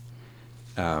clothing,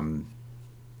 and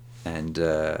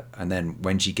then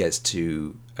when she gets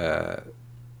to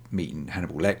meeting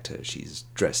Hannibal Lecter, she's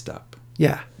dressed up.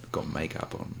 Yeah, got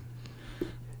makeup on,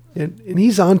 and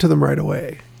he's on to them right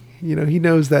away. He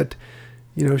knows that,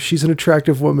 she's an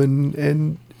attractive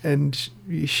woman and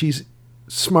she's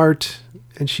smart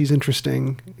and she's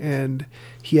interesting, and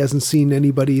he hasn't seen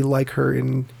anybody like her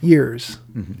in years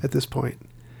at this point.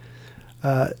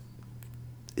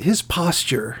 His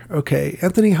posture, okay.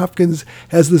 Anthony Hopkins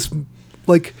has this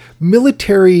like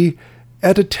military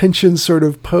at attention sort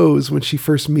of pose when she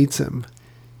first meets him.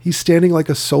 He's standing like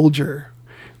a soldier,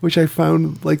 which I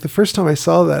found, like, the first time I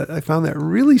saw that, I found that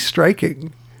really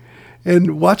striking.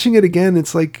 And watching it again,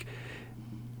 it's like,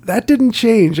 that didn't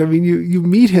change. I mean, you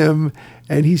meet him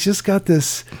and he's just got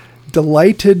this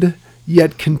delighted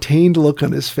yet contained look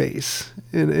on his face.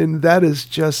 And that is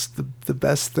just the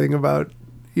best thing about,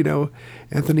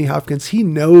 Anthony Hopkins. He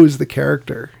knows the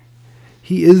character.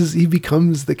 He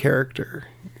becomes the character.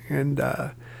 And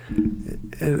I'm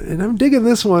digging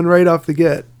this one right off the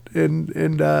get.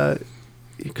 And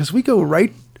because we go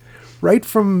right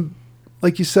from,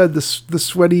 like you said, the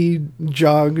sweaty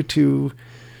jog to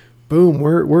boom,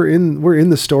 we're in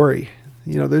the story.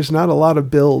 There's not a lot of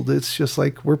build. It's just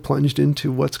like we're plunged into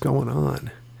what's going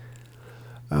on.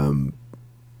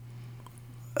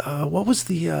 What was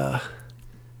the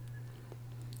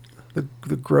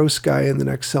gross guy in the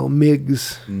next cell,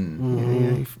 Miggs?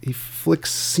 Mm-hmm. He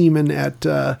flicks semen at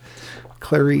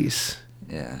Clarice.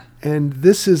 Yeah. And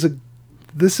this is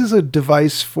a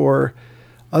device for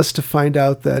us to find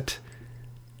out that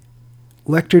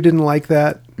Lecter didn't like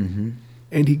that. Mm-hmm.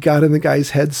 And he got in the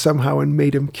guy's head somehow and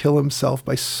made him kill himself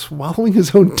by swallowing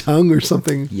his own tongue or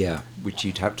something. Yeah, which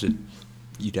you'd have to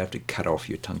cut off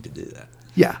your tongue to do that.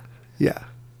 Yeah.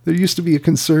 There used to be a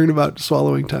concern about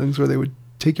swallowing tongues where they would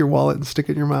take your wallet and stick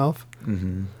it in your mouth.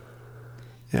 Mm-hmm.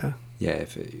 Yeah. Yeah,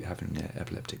 if you're having an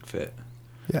epileptic fit.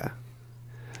 Yeah.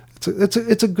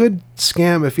 It's a good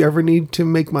scam if you ever need to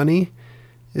make money.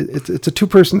 It's a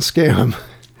 2-person scam.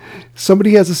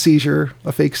 Somebody has a seizure,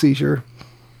 a fake seizure.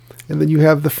 And then you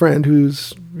have the friend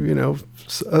who's,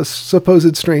 a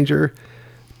supposed stranger,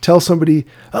 tell somebody,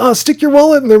 stick your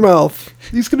wallet in their mouth.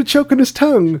 He's going to choke on his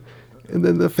tongue. And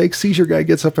then the fake seizure guy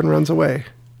gets up and runs away.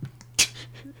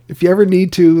 If you ever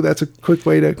need to, that's a quick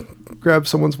way to grab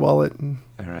someone's wallet.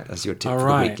 All right, that's your tip for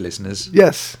the week, listeners.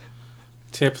 Yes.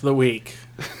 Tip of the week.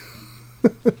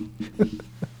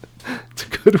 It's a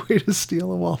good way to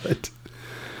steal a wallet.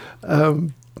 Or,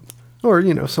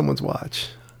 someone's watch.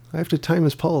 I have to time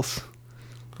his pulse.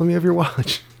 Let me have your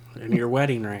watch. And your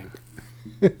wedding ring.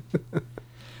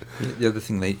 The other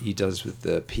thing that he does with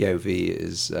the POV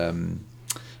is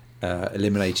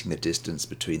eliminating the distance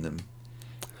between them.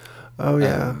 Oh,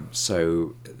 yeah.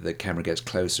 So the camera gets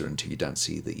closer until you don't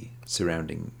see the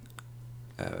surrounding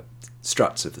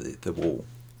struts of the wall.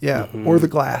 Yeah, or the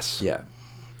glass. Yeah.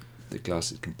 The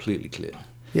glass is completely clear.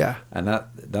 Yeah. And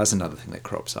that's another thing that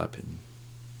crops up in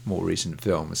more recent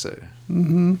films. So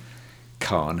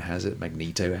Khan has it,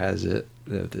 Magneto has it,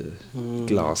 the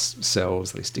glass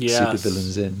cells they stick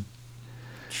supervillains in.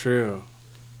 True.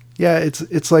 Yeah,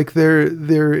 it's like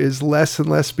there is less and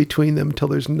less between them till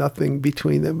there's nothing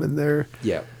between them, and they're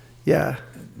yeah.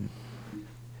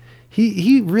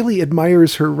 He really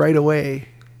admires her right away.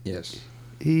 Yes.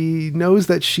 He knows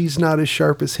that she's not as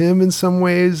sharp as him in some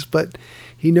ways, but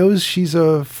he knows she's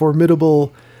a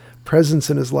formidable presence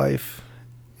in his life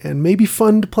and maybe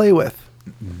fun to play with.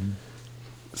 Mm-hmm.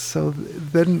 So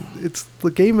then the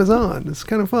game is on. It's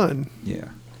kind of fun. Yeah.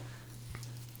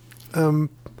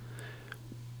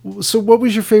 So what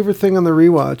was your favorite thing on the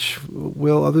rewatch,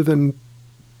 Will, other than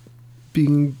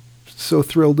being so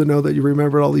thrilled to know that you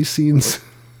remembered all these scenes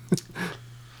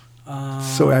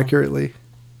so accurately?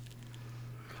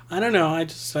 I don't know. I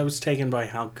was taken by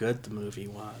how good the movie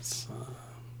was.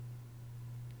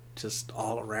 Just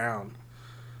all around.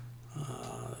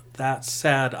 That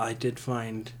said, I did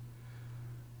find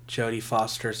Jodie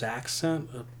Foster's accent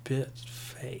a bit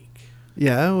fake.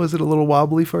 Yeah, was it a little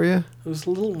wobbly for you? It was a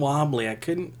little wobbly. I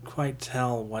couldn't quite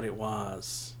tell what it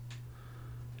was.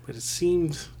 But it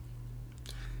seemed...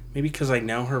 Maybe because I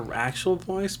know her actual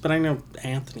voice, but I know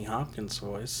Anthony Hopkins'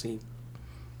 voice.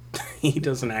 He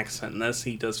does an accent in this.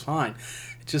 He does fine.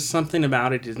 It's just something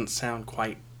about it didn't sound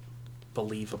quite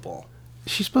believable.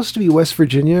 She's supposed to be West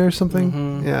Virginia or something?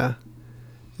 Mm-hmm. Yeah.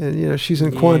 And, she's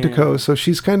in Quantico, so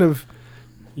she's kind of...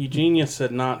 Eugenia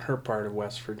said not her part of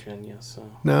West Virginia, so...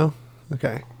 No?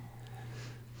 Okay.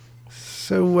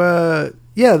 So,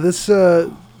 this...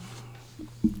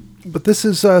 but this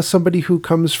is somebody who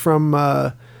comes from,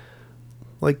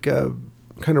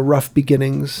 kind of rough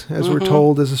beginnings, as we're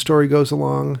told as the story goes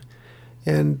along.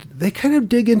 And they kind of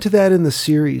dig into that in the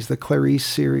series, the Clarice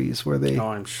series, where they... Oh,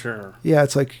 I'm sure. Yeah,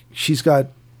 it's like she's got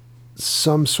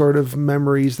some sort of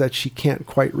memories that she can't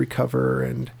quite recover,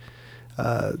 and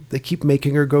they keep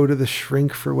making her go to the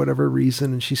shrink for whatever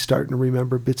reason, and she's starting to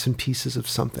remember bits and pieces of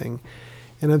something.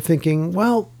 And I'm thinking,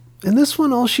 well, in this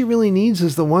one, all she really needs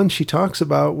is the one she talks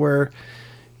about where,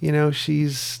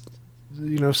 she's,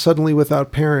 suddenly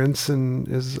without parents and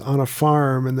is on a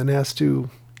farm and then has to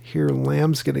hear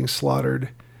lambs getting slaughtered.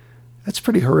 That's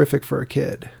pretty horrific for a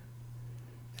kid.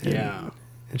 And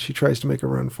she tries to make a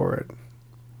run for it.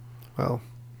 Well,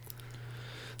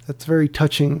 that's very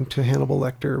touching to Hannibal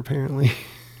Lecter, apparently.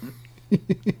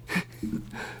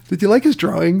 Did you like his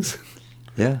drawings?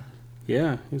 Yeah.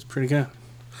 Yeah, he was pretty good.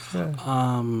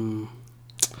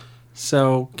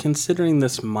 So, considering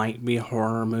this might be a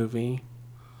horror movie,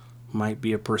 might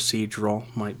be a procedural,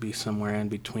 might be somewhere in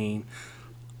between,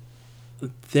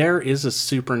 there is a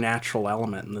supernatural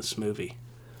element in this movie.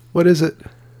 What is it?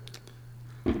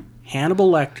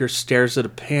 Hannibal Lecter stares at a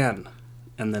pen,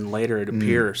 and then later it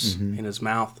appears in his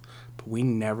mouth, but we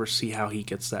never see how he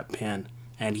gets that pen,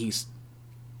 and he's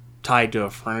tied to a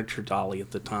furniture dolly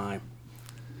at the time.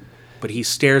 But he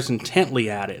stares intently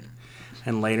at it.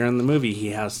 And later in the movie, he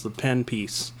has the pen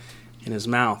piece in his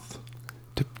mouth.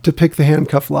 To pick the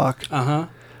handcuff lock. Uh-huh.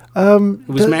 It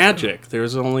was magic. There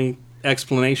was only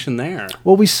explanation there.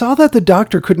 Well, we saw that the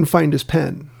doctor couldn't find his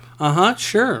pen. Uh-huh,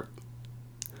 sure.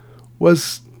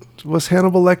 Was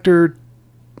Hannibal Lecter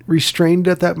restrained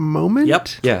at that moment? Yep.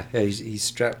 Yeah, he's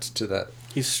strapped to that.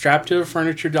 He's strapped to a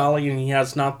furniture dolly, and he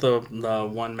has not the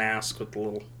one mask with the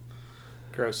little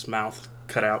gross mouth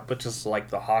cut out, but just like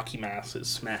the hockey mask is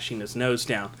smashing his nose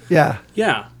down. Yeah.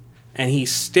 Yeah. And he's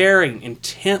staring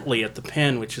intently at the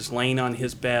pen, which is laying on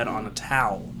his bed on a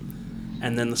towel.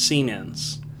 And then the scene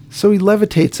ends. So he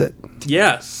levitates it.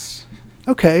 Yes.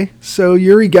 Okay, so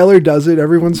Uri Geller does it.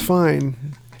 Everyone's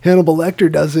fine. Hannibal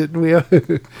Lecter does it.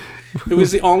 It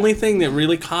was the only thing that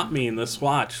really caught me in this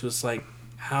watch was like,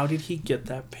 how did he get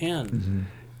that pen? Mm-hmm.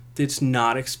 It's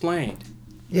not explained.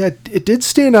 Yeah, it did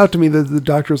stand out to me that the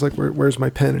doctor was like, "Where's my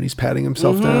pen?" And he's patting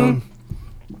himself down.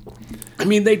 I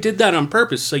mean, they did that on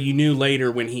purpose, so you knew later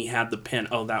when he had the pen,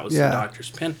 oh, that was the doctor's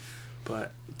pen.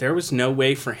 But there was no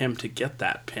way for him to get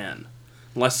that pen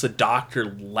unless the doctor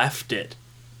left it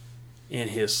in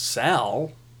his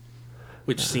cell,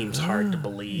 which seems hard to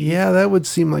believe. Yeah, that would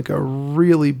seem like a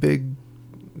really big,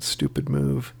 stupid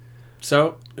move.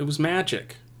 So it was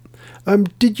magic.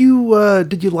 Did you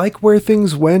like where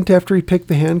things went after he picked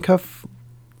the handcuff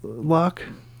lock?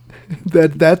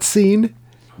 that scene?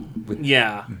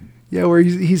 Yeah. Yeah, where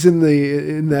he's in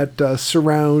that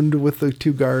surround with the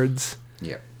two guards.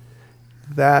 Yeah.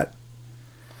 That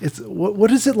it's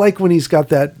what is it like when he's got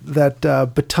that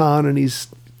baton and he's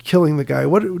killing the guy?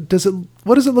 What does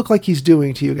it look like he's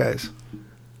doing to you guys?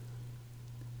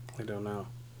 I don't know.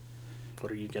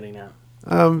 What are you getting at?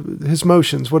 His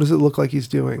motions. What does it look like he's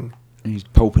doing? And he's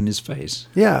pulping his face.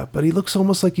 Yeah, but he looks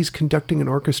almost like he's conducting an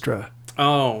orchestra.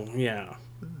 Oh, yeah.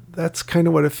 That's kind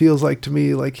of what it feels like to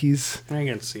me. Like he's. I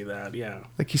can see that. Yeah.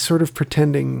 Like he's sort of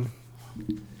pretending.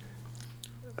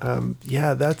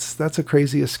 Yeah, that's a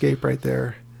crazy escape right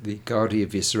there. The guard he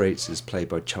eviscerates is played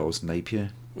by Charles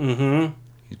Napier. Mm-hmm.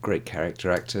 He's a great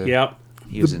character actor. Yep.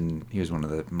 He was one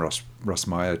of the Ross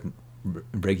Meyer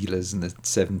regulars in the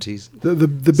 70s.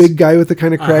 The big guy with the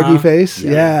kind of craggy face.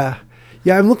 Yeah.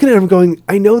 Yeah, I'm looking at him going,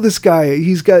 I know this guy.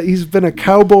 He's been a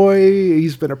cowboy.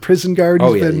 He's been a prison guard.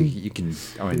 You can.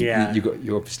 I mean,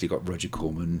 you obviously got Roger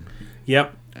Corman.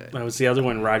 Yep, that was the other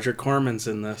one. Roger Corman's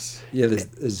in this. Yeah,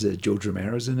 there's George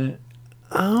Romero's in it.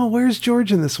 Oh, where's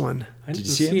George in this one? Did you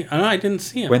see him? Oh, I didn't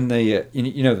see him. When they,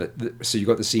 so you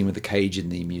got the scene with the cage in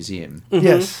the museum.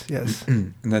 Mm-hmm. Yes.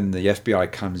 And then the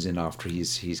FBI comes in after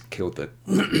he's killed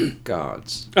the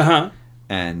guards. Uh-huh.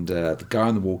 And the guy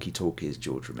on the walkie-talkie is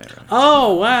George Romero.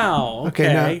 Oh, wow.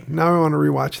 Okay. Now I want to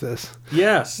rewatch this.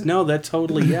 Yes. No, that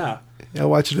totally, yeah. I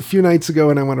watched it a few nights ago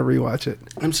and I want to rewatch it.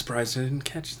 I'm surprised I didn't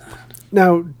catch that.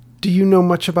 Now, do you know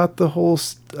much about the whole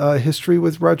history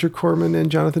with Roger Corman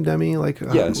and Jonathan Demme? He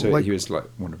was like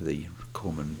one of the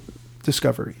Corman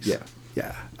discoveries. Yeah.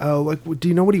 Yeah. Do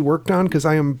you know what he worked on? Because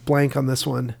I am blank on this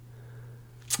one.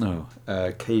 Oh,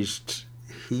 Caged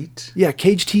Heat? Yeah,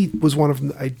 Caged Heat was one of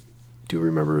them. I do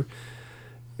remember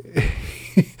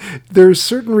there's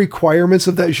certain requirements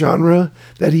of that genre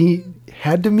that he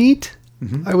had to meet,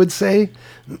 I would say.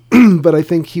 But I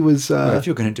think he was... if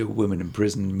you're going to do a women in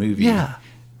prison movie... Yeah.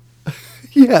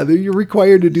 Yeah, you're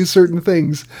required to do certain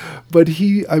things. But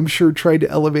he, I'm sure, tried to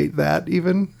elevate that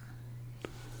even.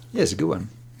 Yeah, it's a good one.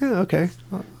 Yeah, okay.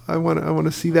 I want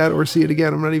to see that or see it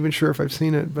again. I'm not even sure if I've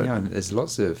seen it. But yeah, and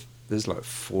there's like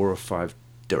 4 or 5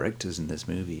 directors in this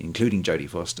movie, including Jodie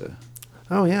Foster.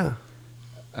 Oh, yeah.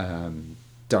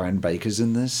 Diane Baker's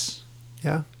in this.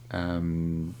 Yeah.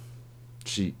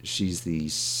 She's the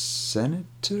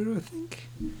senator, I think.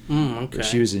 Okay.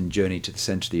 She was in Journey to the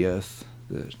Center of the Earth,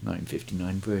 the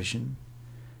 1959 version.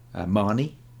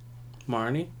 Marnie.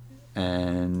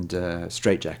 And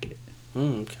Straight Jacket.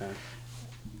 Okay.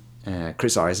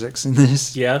 Chris Isaac's in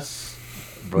this. Yes.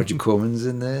 Roger Corman's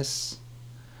in this.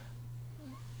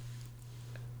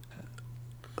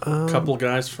 A couple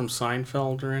guys from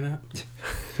Seinfeld are in it.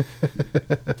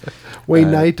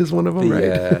 Wayne Knight is one of them, right?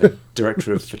 The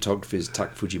director of photography is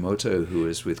Tak Fujimoto, who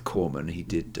was with Corman. He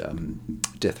did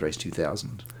Death Race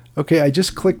 2000. Okay, I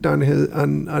just clicked on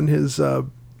his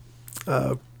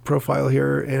profile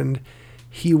here, and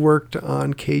he worked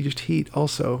on Caged Heat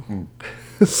also.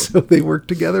 So they worked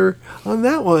together on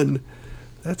that one.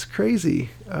 That's crazy.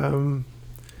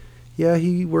 Yeah,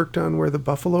 he worked on Where the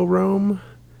Buffalo Roam,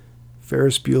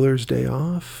 Ferris Bueller's Day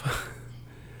Off.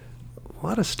 A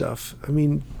lot of stuff. I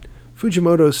mean,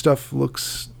 Fujimoto's stuff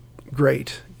looks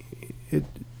great.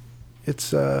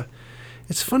 It's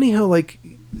funny how, like,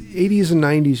 80s and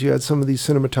 90s you had some of these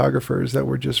cinematographers that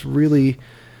were just really,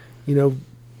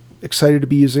 excited to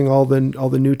be using all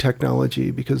the new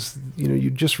technology because, you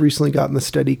just recently gotten the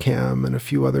Steadicam and a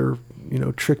few other,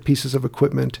 trick pieces of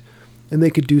equipment, and they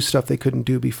could do stuff they couldn't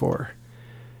do before.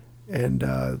 And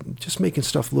just making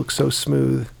stuff look so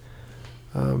smooth.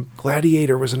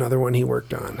 Gladiator was another one he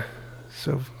worked on.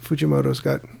 So Fujimoto's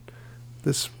got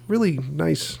this really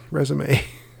nice resume.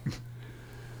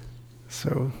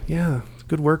 So, yeah,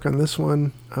 good work on this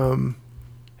one.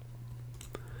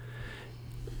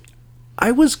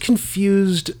 I was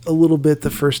confused a little bit the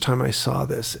first time I saw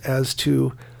this as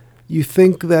to, you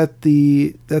think that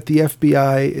the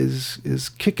FBI is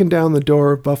kicking down the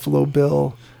door of Buffalo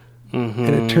Bill, and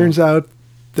it turns out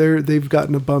they've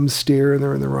gotten a bum steer and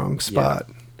they're in the wrong spot.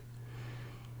 Yeah.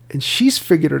 And she's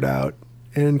figured it out,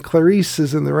 and Clarice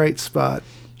is in the right spot.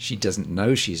 She doesn't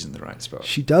know she's in the right spot.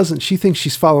 She doesn't. She thinks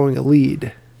she's following a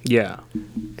lead. Yeah.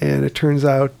 And it turns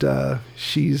out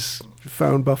she's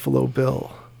found Buffalo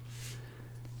Bill.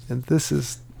 And this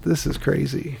is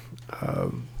crazy.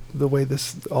 The way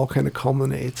this all kind of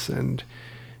culminates, and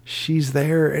she's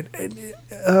there. And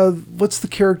what's the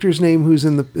character's name who's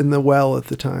in the well at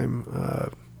the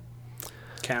time?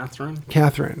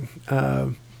 Catherine.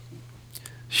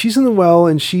 She's in the well,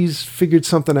 and she's figured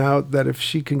something out that if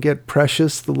she can get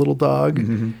Precious, the little dog,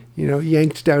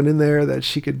 yanked down in there, that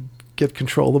she could get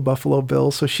control of Buffalo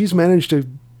Bill. So she's managed to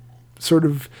sort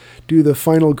of do the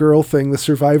final girl thing, the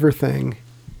survivor thing.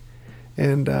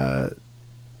 And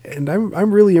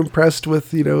I'm really impressed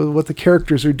with, what the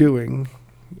characters are doing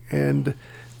and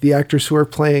the actors who are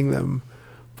playing them.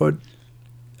 But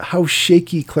how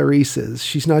shaky Clarice is.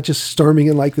 She's not just storming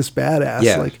in like this badass.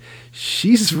 Yeah. Like,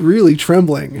 she's really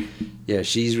trembling. Yeah,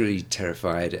 she's really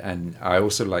terrified. And I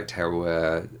also liked how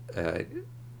the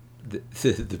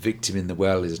victim in the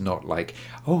well is not like,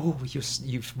 oh,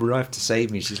 you've arrived to save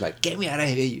me. She's like, get me out of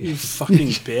here, you fucking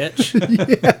bitch.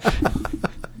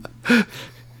 Yeah.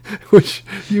 Which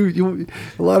you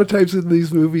a lot of times in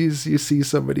these movies you see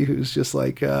somebody who's just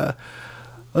like they're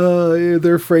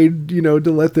afraid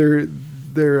to let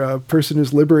their person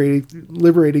who's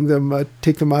liberating them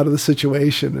take them out of the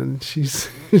situation, and she's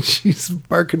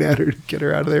barking at her to get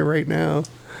her out of there right now.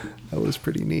 That was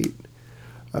pretty neat.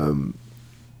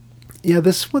 Yeah,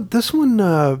 this one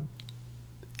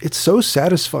it's so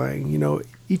satisfying,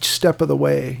 each step of the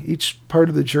way, each part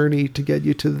of the journey to get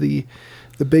you to the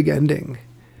big ending.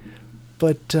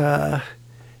 But, yeah,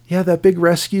 that big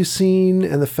rescue scene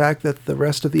and the fact that the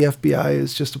rest of the FBI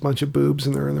is just a bunch of boobs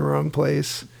and they're in the wrong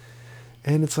place.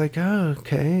 And it's like, oh,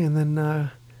 okay. And then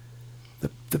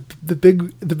the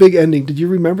big ending. Did you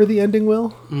remember the ending,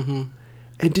 Will? Mm-hmm.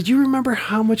 And did you remember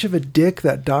how much of a dick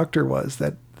that doctor was?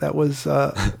 That was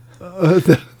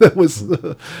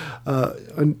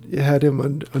had him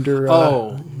under.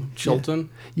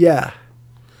 Chilton? Yeah.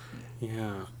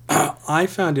 Yeah. I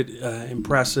found it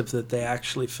impressive that they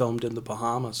actually filmed in the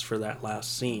Bahamas for that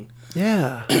last scene.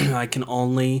 Yeah. I can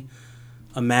only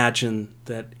imagine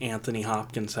that Anthony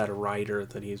Hopkins had a writer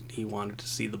that he wanted to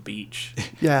see the beach.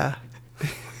 Yeah.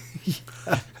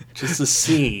 Just to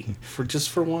see,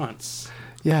 for once.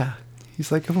 Yeah. He's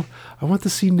like, I want the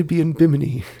scene to be in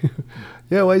Bimini.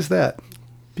 Yeah, why is that?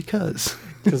 Because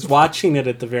watching it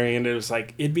at the very end, it was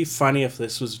like, it'd be funny if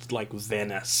this was like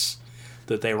Venice.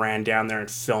 That they ran down there and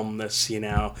filmed this,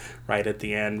 right at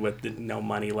the end with no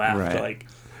money left. Right. Like,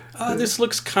 this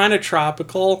looks kind of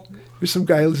tropical. There's some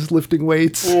guy just lifting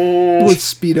weights with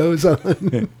Speedos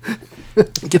on.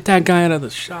 Get that guy out of the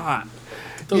shot.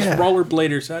 Get those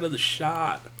rollerbladers out of the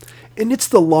shot. And it's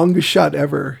the longest shot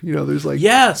ever. There's like...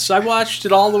 Yes, I watched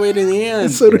it all the way to the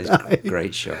end. So did I.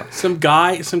 Great shot. Some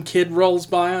kid rolls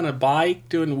by on a bike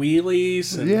doing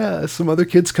wheelies. And yeah, some other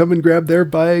kids come and grab their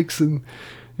bikes, and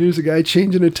here's a guy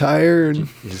changing a tire, and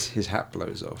his hat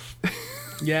blows off.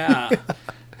 Yeah.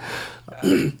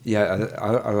 Yeah,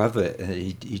 I love it.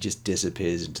 He just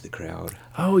disappears into the crowd.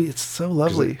 Oh, it's so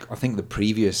lovely. I think the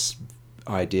previous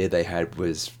idea they had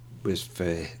was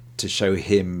to show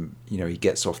him. He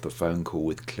gets off the phone call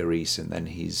with Clarice, and then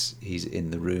he's in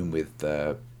the room with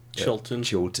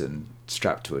Chilton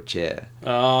strapped to a chair.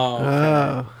 Oh.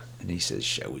 Okay. And he says,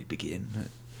 "Shall we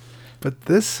begin?" But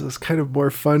this was kind of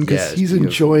more fun because Yeah, it's he's beautiful.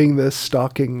 enjoying this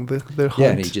stalking, the hunt.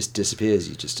 Yeah, and he just disappears.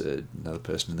 He's just another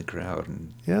person in the crowd,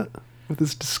 and Yeah, with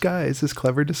his disguise, his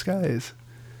clever disguise.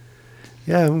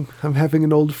 Yeah, I'm having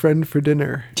an old friend for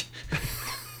dinner.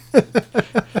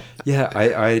 yeah,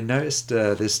 I noticed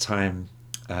this time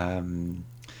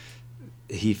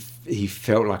he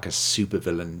felt like a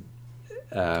supervillain.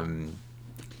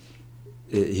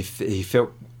 He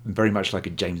felt very much like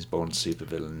a James Bond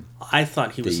supervillain. I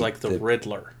thought he was The- like the the-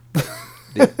 Riddler.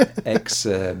 The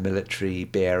ex-military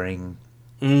bearing,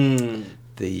 Mm.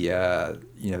 the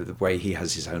the way he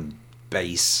has his own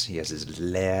base, he has his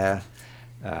lair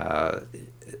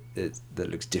that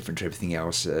looks different to everything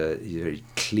else. He's very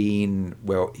clean.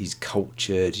 Well, he's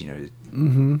cultured.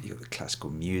 Mm-hmm. You got the classical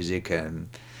music, and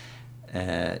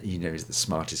he's the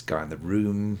smartest guy in the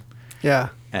room. Yeah.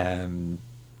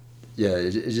 Yeah,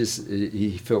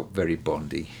 he felt very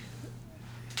Bondy.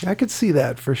 I could see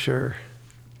that for sure.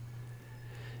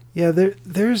 Yeah,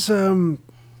 there's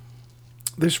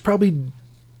probably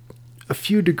a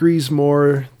few degrees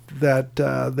more that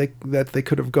they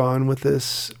could have gone with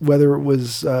this, whether it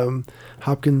was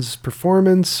Hopkins'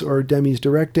 performance or Demi's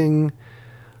directing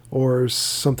or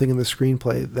something in the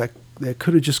screenplay that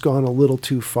could have just gone a little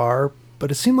too far. But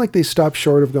it seemed like they stopped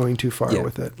short of going too far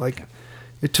with it. Like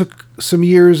it took some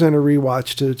years and a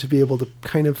rewatch to be able to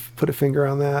kind of put a finger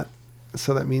on that.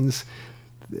 So that means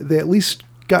they at least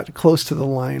got close to the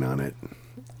line on it.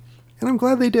 And I'm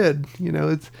glad they did.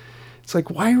 It's like,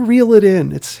 why reel it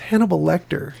in? It's Hannibal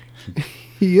Lecter.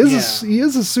 He is a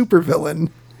supervillain,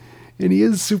 and he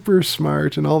is super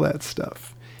smart and all that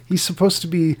stuff. He's supposed to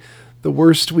be the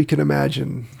worst we can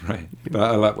imagine. Right. But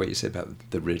I like what you said about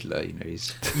the Riddler.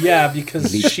 He's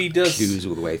Because leaves she does clues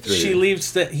all the way through. He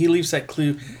leaves that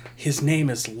clue. His name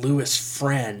is Louis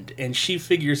Friend, and she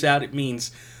figures out it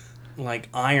means like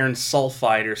iron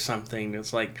sulfide or something.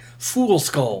 It's like fool's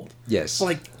gold. Yes. It's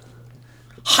like,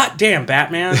 hot damn,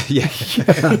 Batman. Yeah.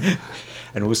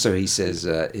 And also he says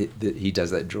he does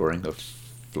that drawing of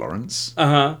Florence.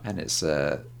 Uh-huh. And it's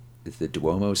the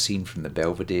Duomo scene from the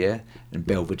Belvedere, and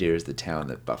Belvedere is the town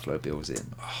that Buffalo Bill's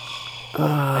in.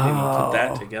 I didn't put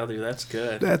that together. That's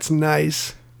good. That's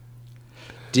nice.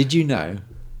 Did you know?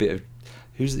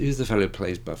 Who's the fellow who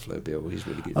plays Buffalo Bill? He's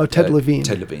really good. Oh, Ted Levine.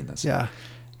 Ted Levine. That's it. Yeah.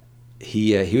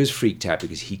 He was freaked out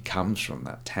because he comes from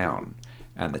that town,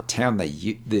 and the town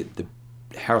the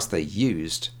house they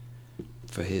used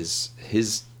for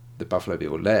the Buffalo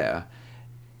Bill lair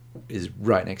is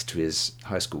right next to his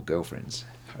high school girlfriend's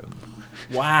home.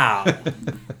 Wow.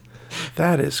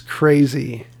 That is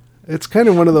crazy. It's kind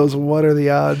of one of those what are the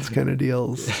odds kind of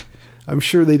deals. I'm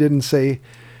sure they didn't say,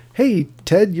 "Hey,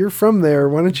 Ted, you're from there.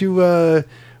 Why don't you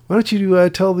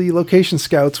tell the location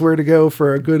scouts where to go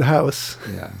for a good house?"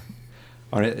 Yeah.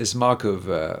 It's mark of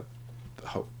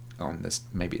on this.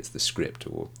 Maybe it's the script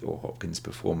or Hopkins'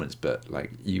 performance, but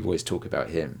like you always talk about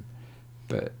him.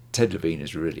 But Ted Levine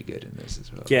is really good in this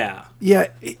as well. Yeah. Yeah,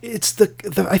 it's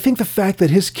I think the fact that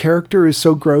his character is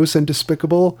so gross and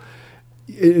despicable,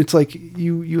 it's like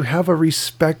you have a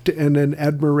respect and an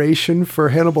admiration for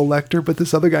Hannibal Lecter, but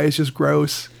this other guy is just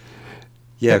gross.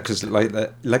 Yeah, because like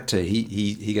that Lecter,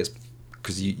 he gets,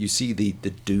 because you see the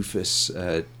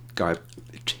doofus guy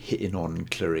hitting on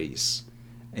Clarice.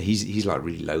 He's like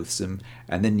really loathsome,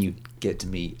 and then you get to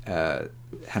meet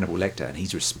Hannibal Lecter, and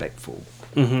he's respectful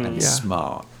and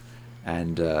smart,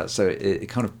 and so it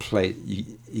kind of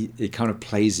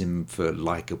plays him for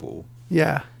likable,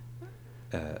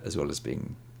 as well as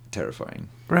being terrifying.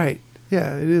 Right.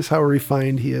 Yeah, it is how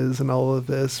refined he is and all of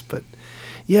this, but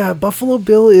yeah, Buffalo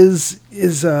Bill is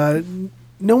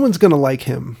no one's going to like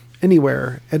him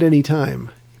anywhere at any time.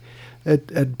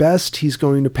 At best, he's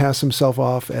going to pass himself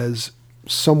off as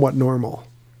somewhat normal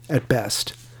at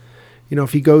best.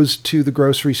 If he goes to the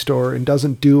grocery store and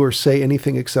doesn't do or say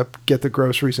anything except get the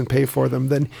groceries and pay for them,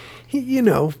 then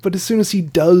but as soon as he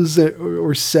does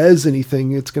or says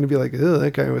anything, it's going to be like, oh,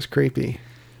 that guy was creepy.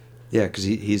 Yeah, because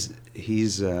he's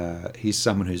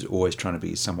someone who's always trying to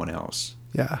be someone else.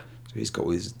 Yeah. So he's got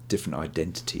all these different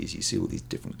identities. You see all these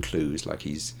different clues. Like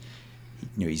he's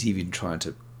even trying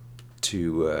to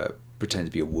pretend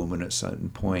to be a woman at certain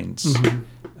points.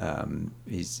 Mm-hmm.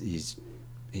 He's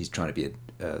trying to be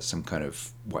some kind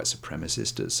of white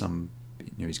supremacist at some.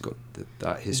 He's got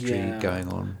that history going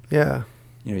on. Yeah.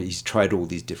 He's tried all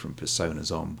these different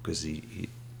personas on because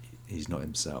he's not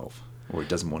himself, or he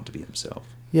doesn't want to be himself.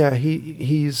 Yeah,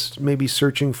 he's maybe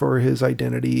searching for his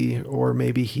identity, or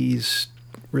maybe he's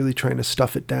really trying to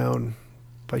stuff it down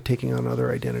by taking on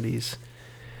other identities.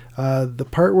 The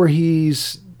part where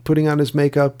he's putting on his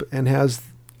makeup and has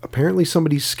apparently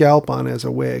somebody's scalp on as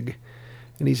a wig,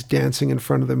 and he's dancing in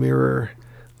front of the mirror.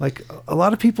 Like a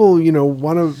lot of people,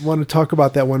 want to talk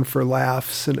about that one for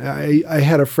laughs. And I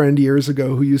had a friend years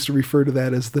ago who used to refer to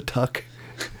that as the tuck.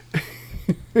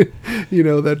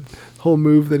 That whole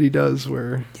move that he does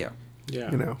where, Yeah.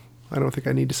 I don't think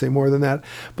I need to say more than that.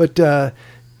 But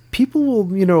people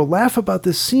will, laugh about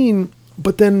this scene.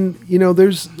 But then,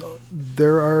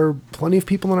 there are plenty of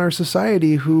people in our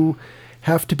society who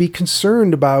have to be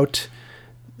concerned about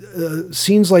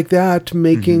scenes like that,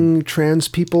 making trans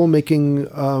people, making,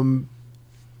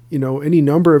 any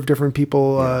number of different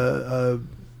people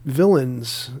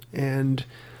villains. And,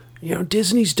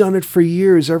 Disney's done it for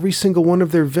years. Every single one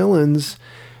of their villains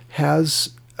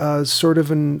has sort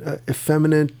of an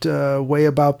effeminate way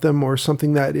about them or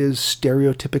something that is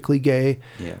stereotypically gay.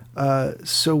 Yeah.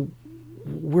 So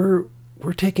we're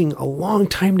taking a long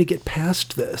time to get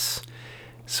past this.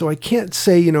 So I can't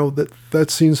say, that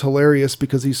scene's hilarious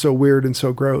because he's so weird and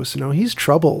so gross. He's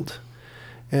troubled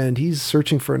and he's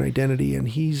searching for an identity and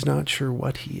he's not sure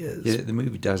what he is. Yeah, the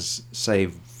movie does say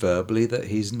verbally that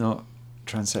he's not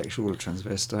transsexual or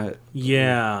transvestite.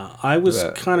 Yeah, I was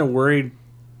kind of worried.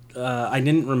 I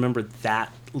didn't remember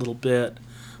that little bit,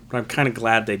 but I'm kind of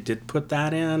glad they did put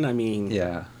that in. I mean,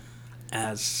 Yeah.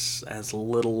 as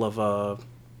little of a,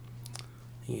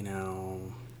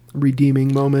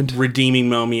 Redeeming moment.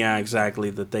 yeah, exactly,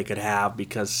 that they could have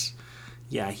because,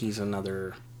 yeah, he's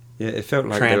another Yeah, it felt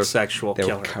like transsexual they were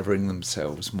killer. covering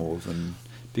themselves more than...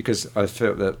 Because I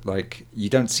felt that, like, you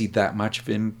don't see that much of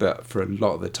him, but for a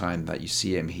lot of the time that you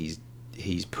see him, he's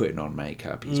putting on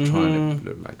makeup. He's trying to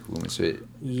look like a woman. So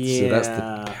that's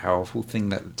the powerful thing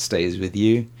that stays with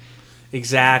you.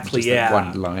 Exactly, Just yeah.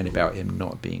 that one line about him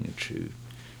not being a true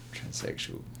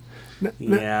transsexual.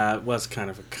 Yeah, it was kind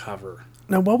of a cover.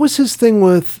 Now, what was his thing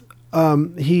with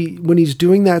when he's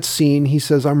doing that scene? He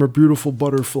says, "I'm a beautiful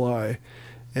butterfly,"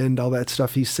 and all that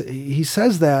stuff. He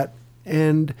says that,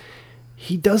 and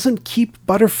he doesn't keep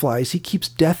butterflies. He keeps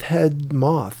death head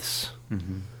moths,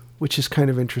 which is kind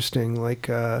of interesting. Like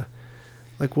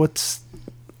what's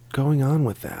going on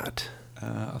with that?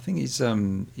 I think he's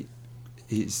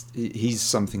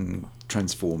something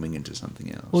transforming into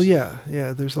something else. Well, yeah.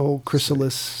 There's the whole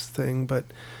chrysalis thing, but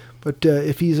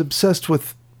if he's obsessed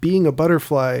with being a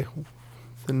butterfly,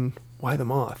 then why the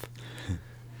moth?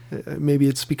 Maybe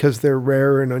it's because they're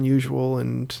rare and unusual,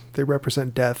 and they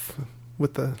represent death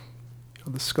with the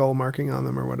skull marking on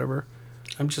them or whatever.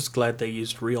 I'm just glad they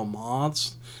used real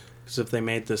moths, because if they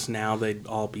made this now, they'd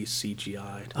all be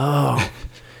CGI'd. Oh,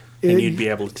 And you'd be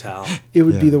able to tell. It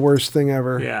would be the worst thing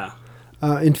ever. Yeah.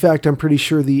 In fact, I'm pretty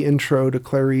sure the intro to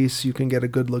Clarice, you can get a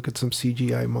good look at some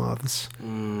CGI moths,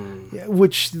 yeah,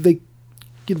 which they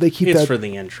keep It's that for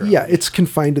the intro. Yeah, it's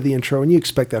confined to the intro, and you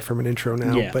expect that from an intro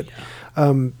now. Yeah,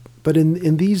 But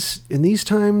in these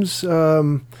times,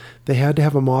 they had to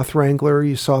have a moth wrangler.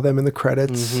 You saw them in the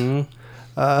credits.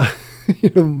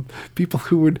 People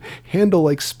who would handle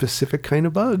like specific kind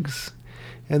of bugs,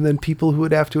 and then people who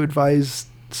would have to advise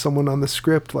someone on the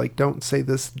script, like, don't say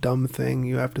this dumb thing.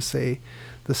 You have to say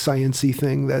the science-y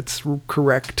thing that's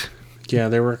correct. Yeah,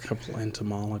 there were a couple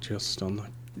entomologists on the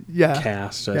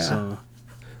cast. I saw.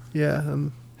 Yeah.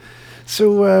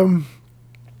 Well,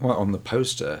 on the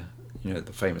poster,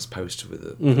 the famous poster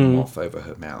with the moth over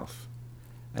her mouth,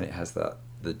 and it has the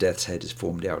death's head is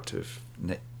formed out of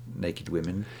naked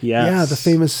women. Yes. Yeah, the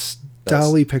famous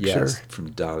Dali picture. Yes,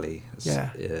 from Dali. It's,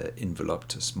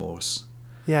 Involuptus Morse.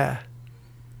 Yeah.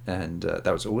 And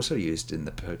that was also used in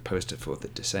the poster for The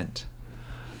Descent.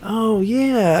 Oh,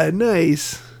 yeah,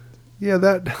 nice. Yeah,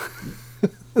 that...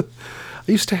 I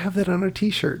used to have that on a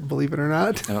T-shirt, believe it or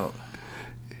not. Oh.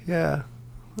 Yeah.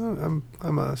 I'm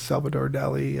a Salvador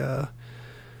Dali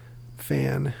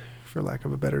fan, for lack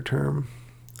of a better term.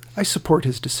 I support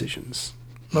his decisions.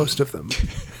 Most of them.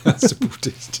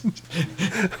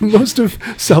 Most of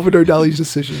Salvador Dali's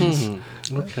decisions.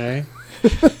 Okay.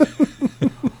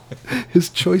 His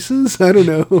choices? I don't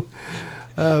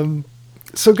know.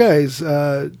 So, guys,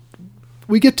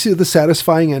 we get to the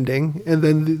satisfying ending, and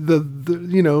then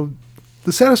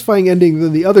the satisfying ending,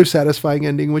 then the other satisfying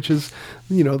ending, which is,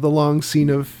 the long scene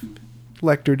of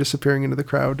Lecter disappearing into the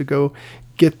crowd to go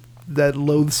get that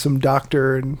loathsome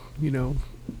doctor and,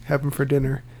 have him for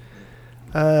dinner.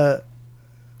 How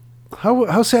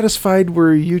satisfied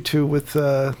were you two with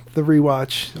the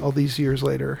rewatch all these years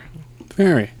later?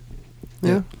 Very.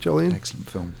 Yeah, Jolene? Excellent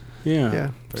film. Yeah.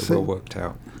 Very well worked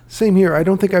out. Same here. I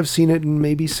don't think I've seen it in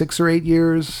maybe 6 or 8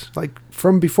 years, like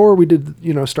from before we did,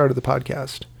 started the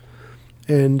podcast.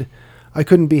 And I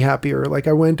couldn't be happier. Like,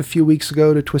 I went a few weeks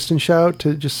ago to Twist and Shout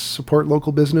to just support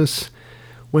local business.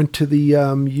 Went to the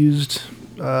used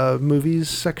movies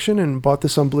section and bought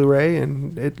this on Blu-ray,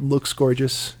 and it looks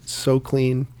gorgeous. It's so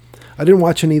clean. I didn't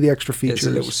watch any of the extra features. It's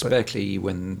a little speckly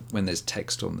when there's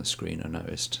text on the screen, I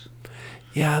noticed.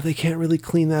 Yeah, they can't really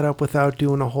clean that up without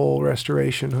doing a whole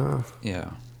restoration, huh?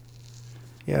 Yeah.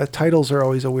 Yeah, titles are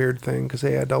always a weird thing because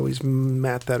they had to always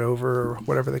mat that over or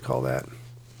whatever they call that.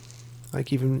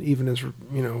 Like even as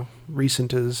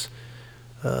recent as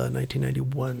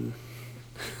 1991.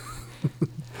 I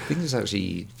think it's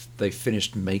actually they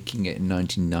finished making it in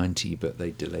 1990, but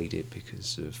they delayed it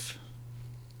because of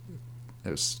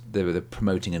they were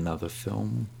promoting another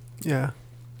film. Yeah.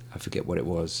 I forget what it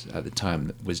was at the time.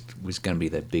 That was going to be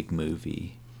their big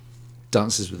movie,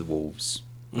 Dances with Wolves.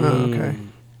 Oh, okay.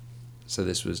 So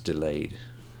this was delayed.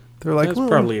 They're like, That's well,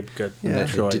 probably a good yeah.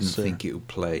 They choice. didn't think it would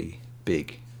play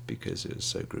big because it was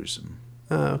so gruesome.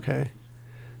 Oh, okay.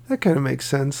 That kind of makes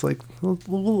sense. Like,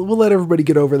 we'll let everybody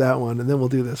get over that one, and then we'll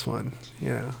do this one.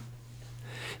 Yeah.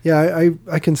 Yeah,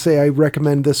 I can say I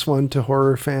recommend this one to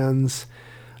horror fans.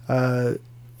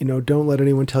 Don't let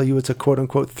anyone tell you it's a quote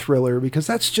unquote thriller, because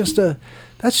that's just a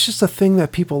thing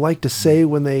that people like to say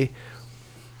when they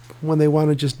want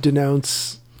to just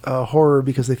denounce horror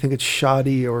because they think it's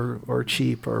shoddy or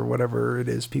cheap or whatever it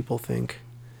is people think.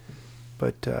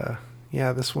 But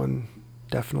yeah, this one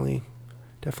definitely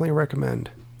recommend.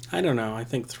 I don't know. I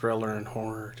think thriller and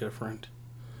horror are different.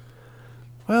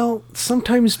 Well,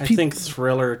 sometimes I think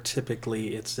thriller,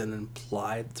 typically, it's an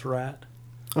implied threat.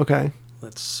 Okay.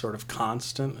 That's sort of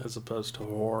constant, as opposed to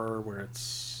horror, where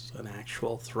it's an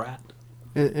actual threat.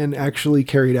 And actually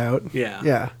carried out. Yeah.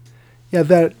 Yeah. Yeah,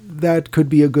 that could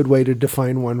be a good way to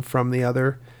define one from the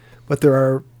other. But there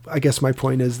are, I guess my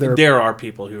point is there are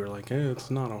people who are like, it's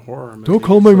not a horror movie. Don't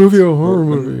call my movie a horror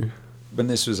movie. When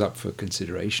this was up for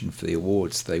consideration for the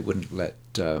awards, they wouldn't let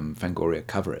Fangoria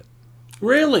cover it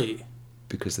Really?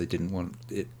 because they didn't want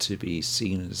it to be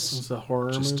seen as It's a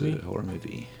horror just movie? a horror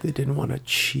movie. They didn't want to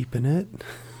cheapen it.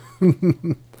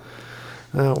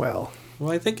 Oh, well.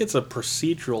 Well, I think it's a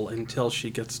procedural until she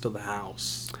gets to the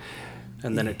house.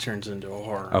 And then it turns into a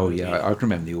horror movie. Yeah, I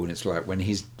remember the audience like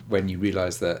when you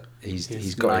realise that he's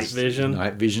got night his vision.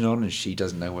 night vision on and she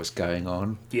doesn't know what's going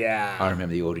on. Yeah. I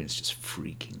remember the audience just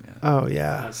freaking out. Oh,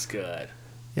 yeah. That's good.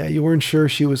 Yeah, you weren't sure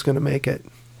she was going to make it.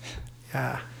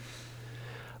 Yeah.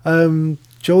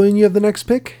 Jolene, you have the next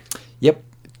pick? Yep.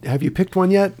 Have you picked one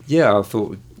yet? Yeah, I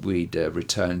thought we'd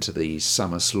return to the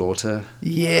summer slaughter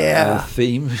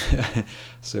theme.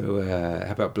 So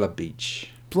how about Blood Beach?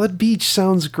 Blood Beach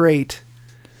sounds great.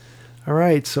 All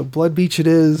right, so Blood Beach it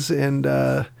is, and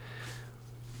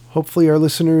hopefully our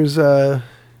listeners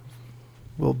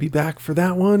will be back for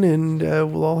that one, and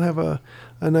we'll all have a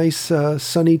nice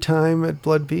sunny time at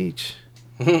Blood Beach.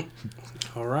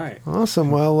 All right.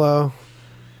 Awesome. Well,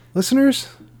 listeners,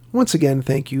 once again,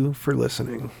 thank you for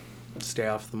listening. Stay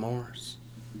off the moors.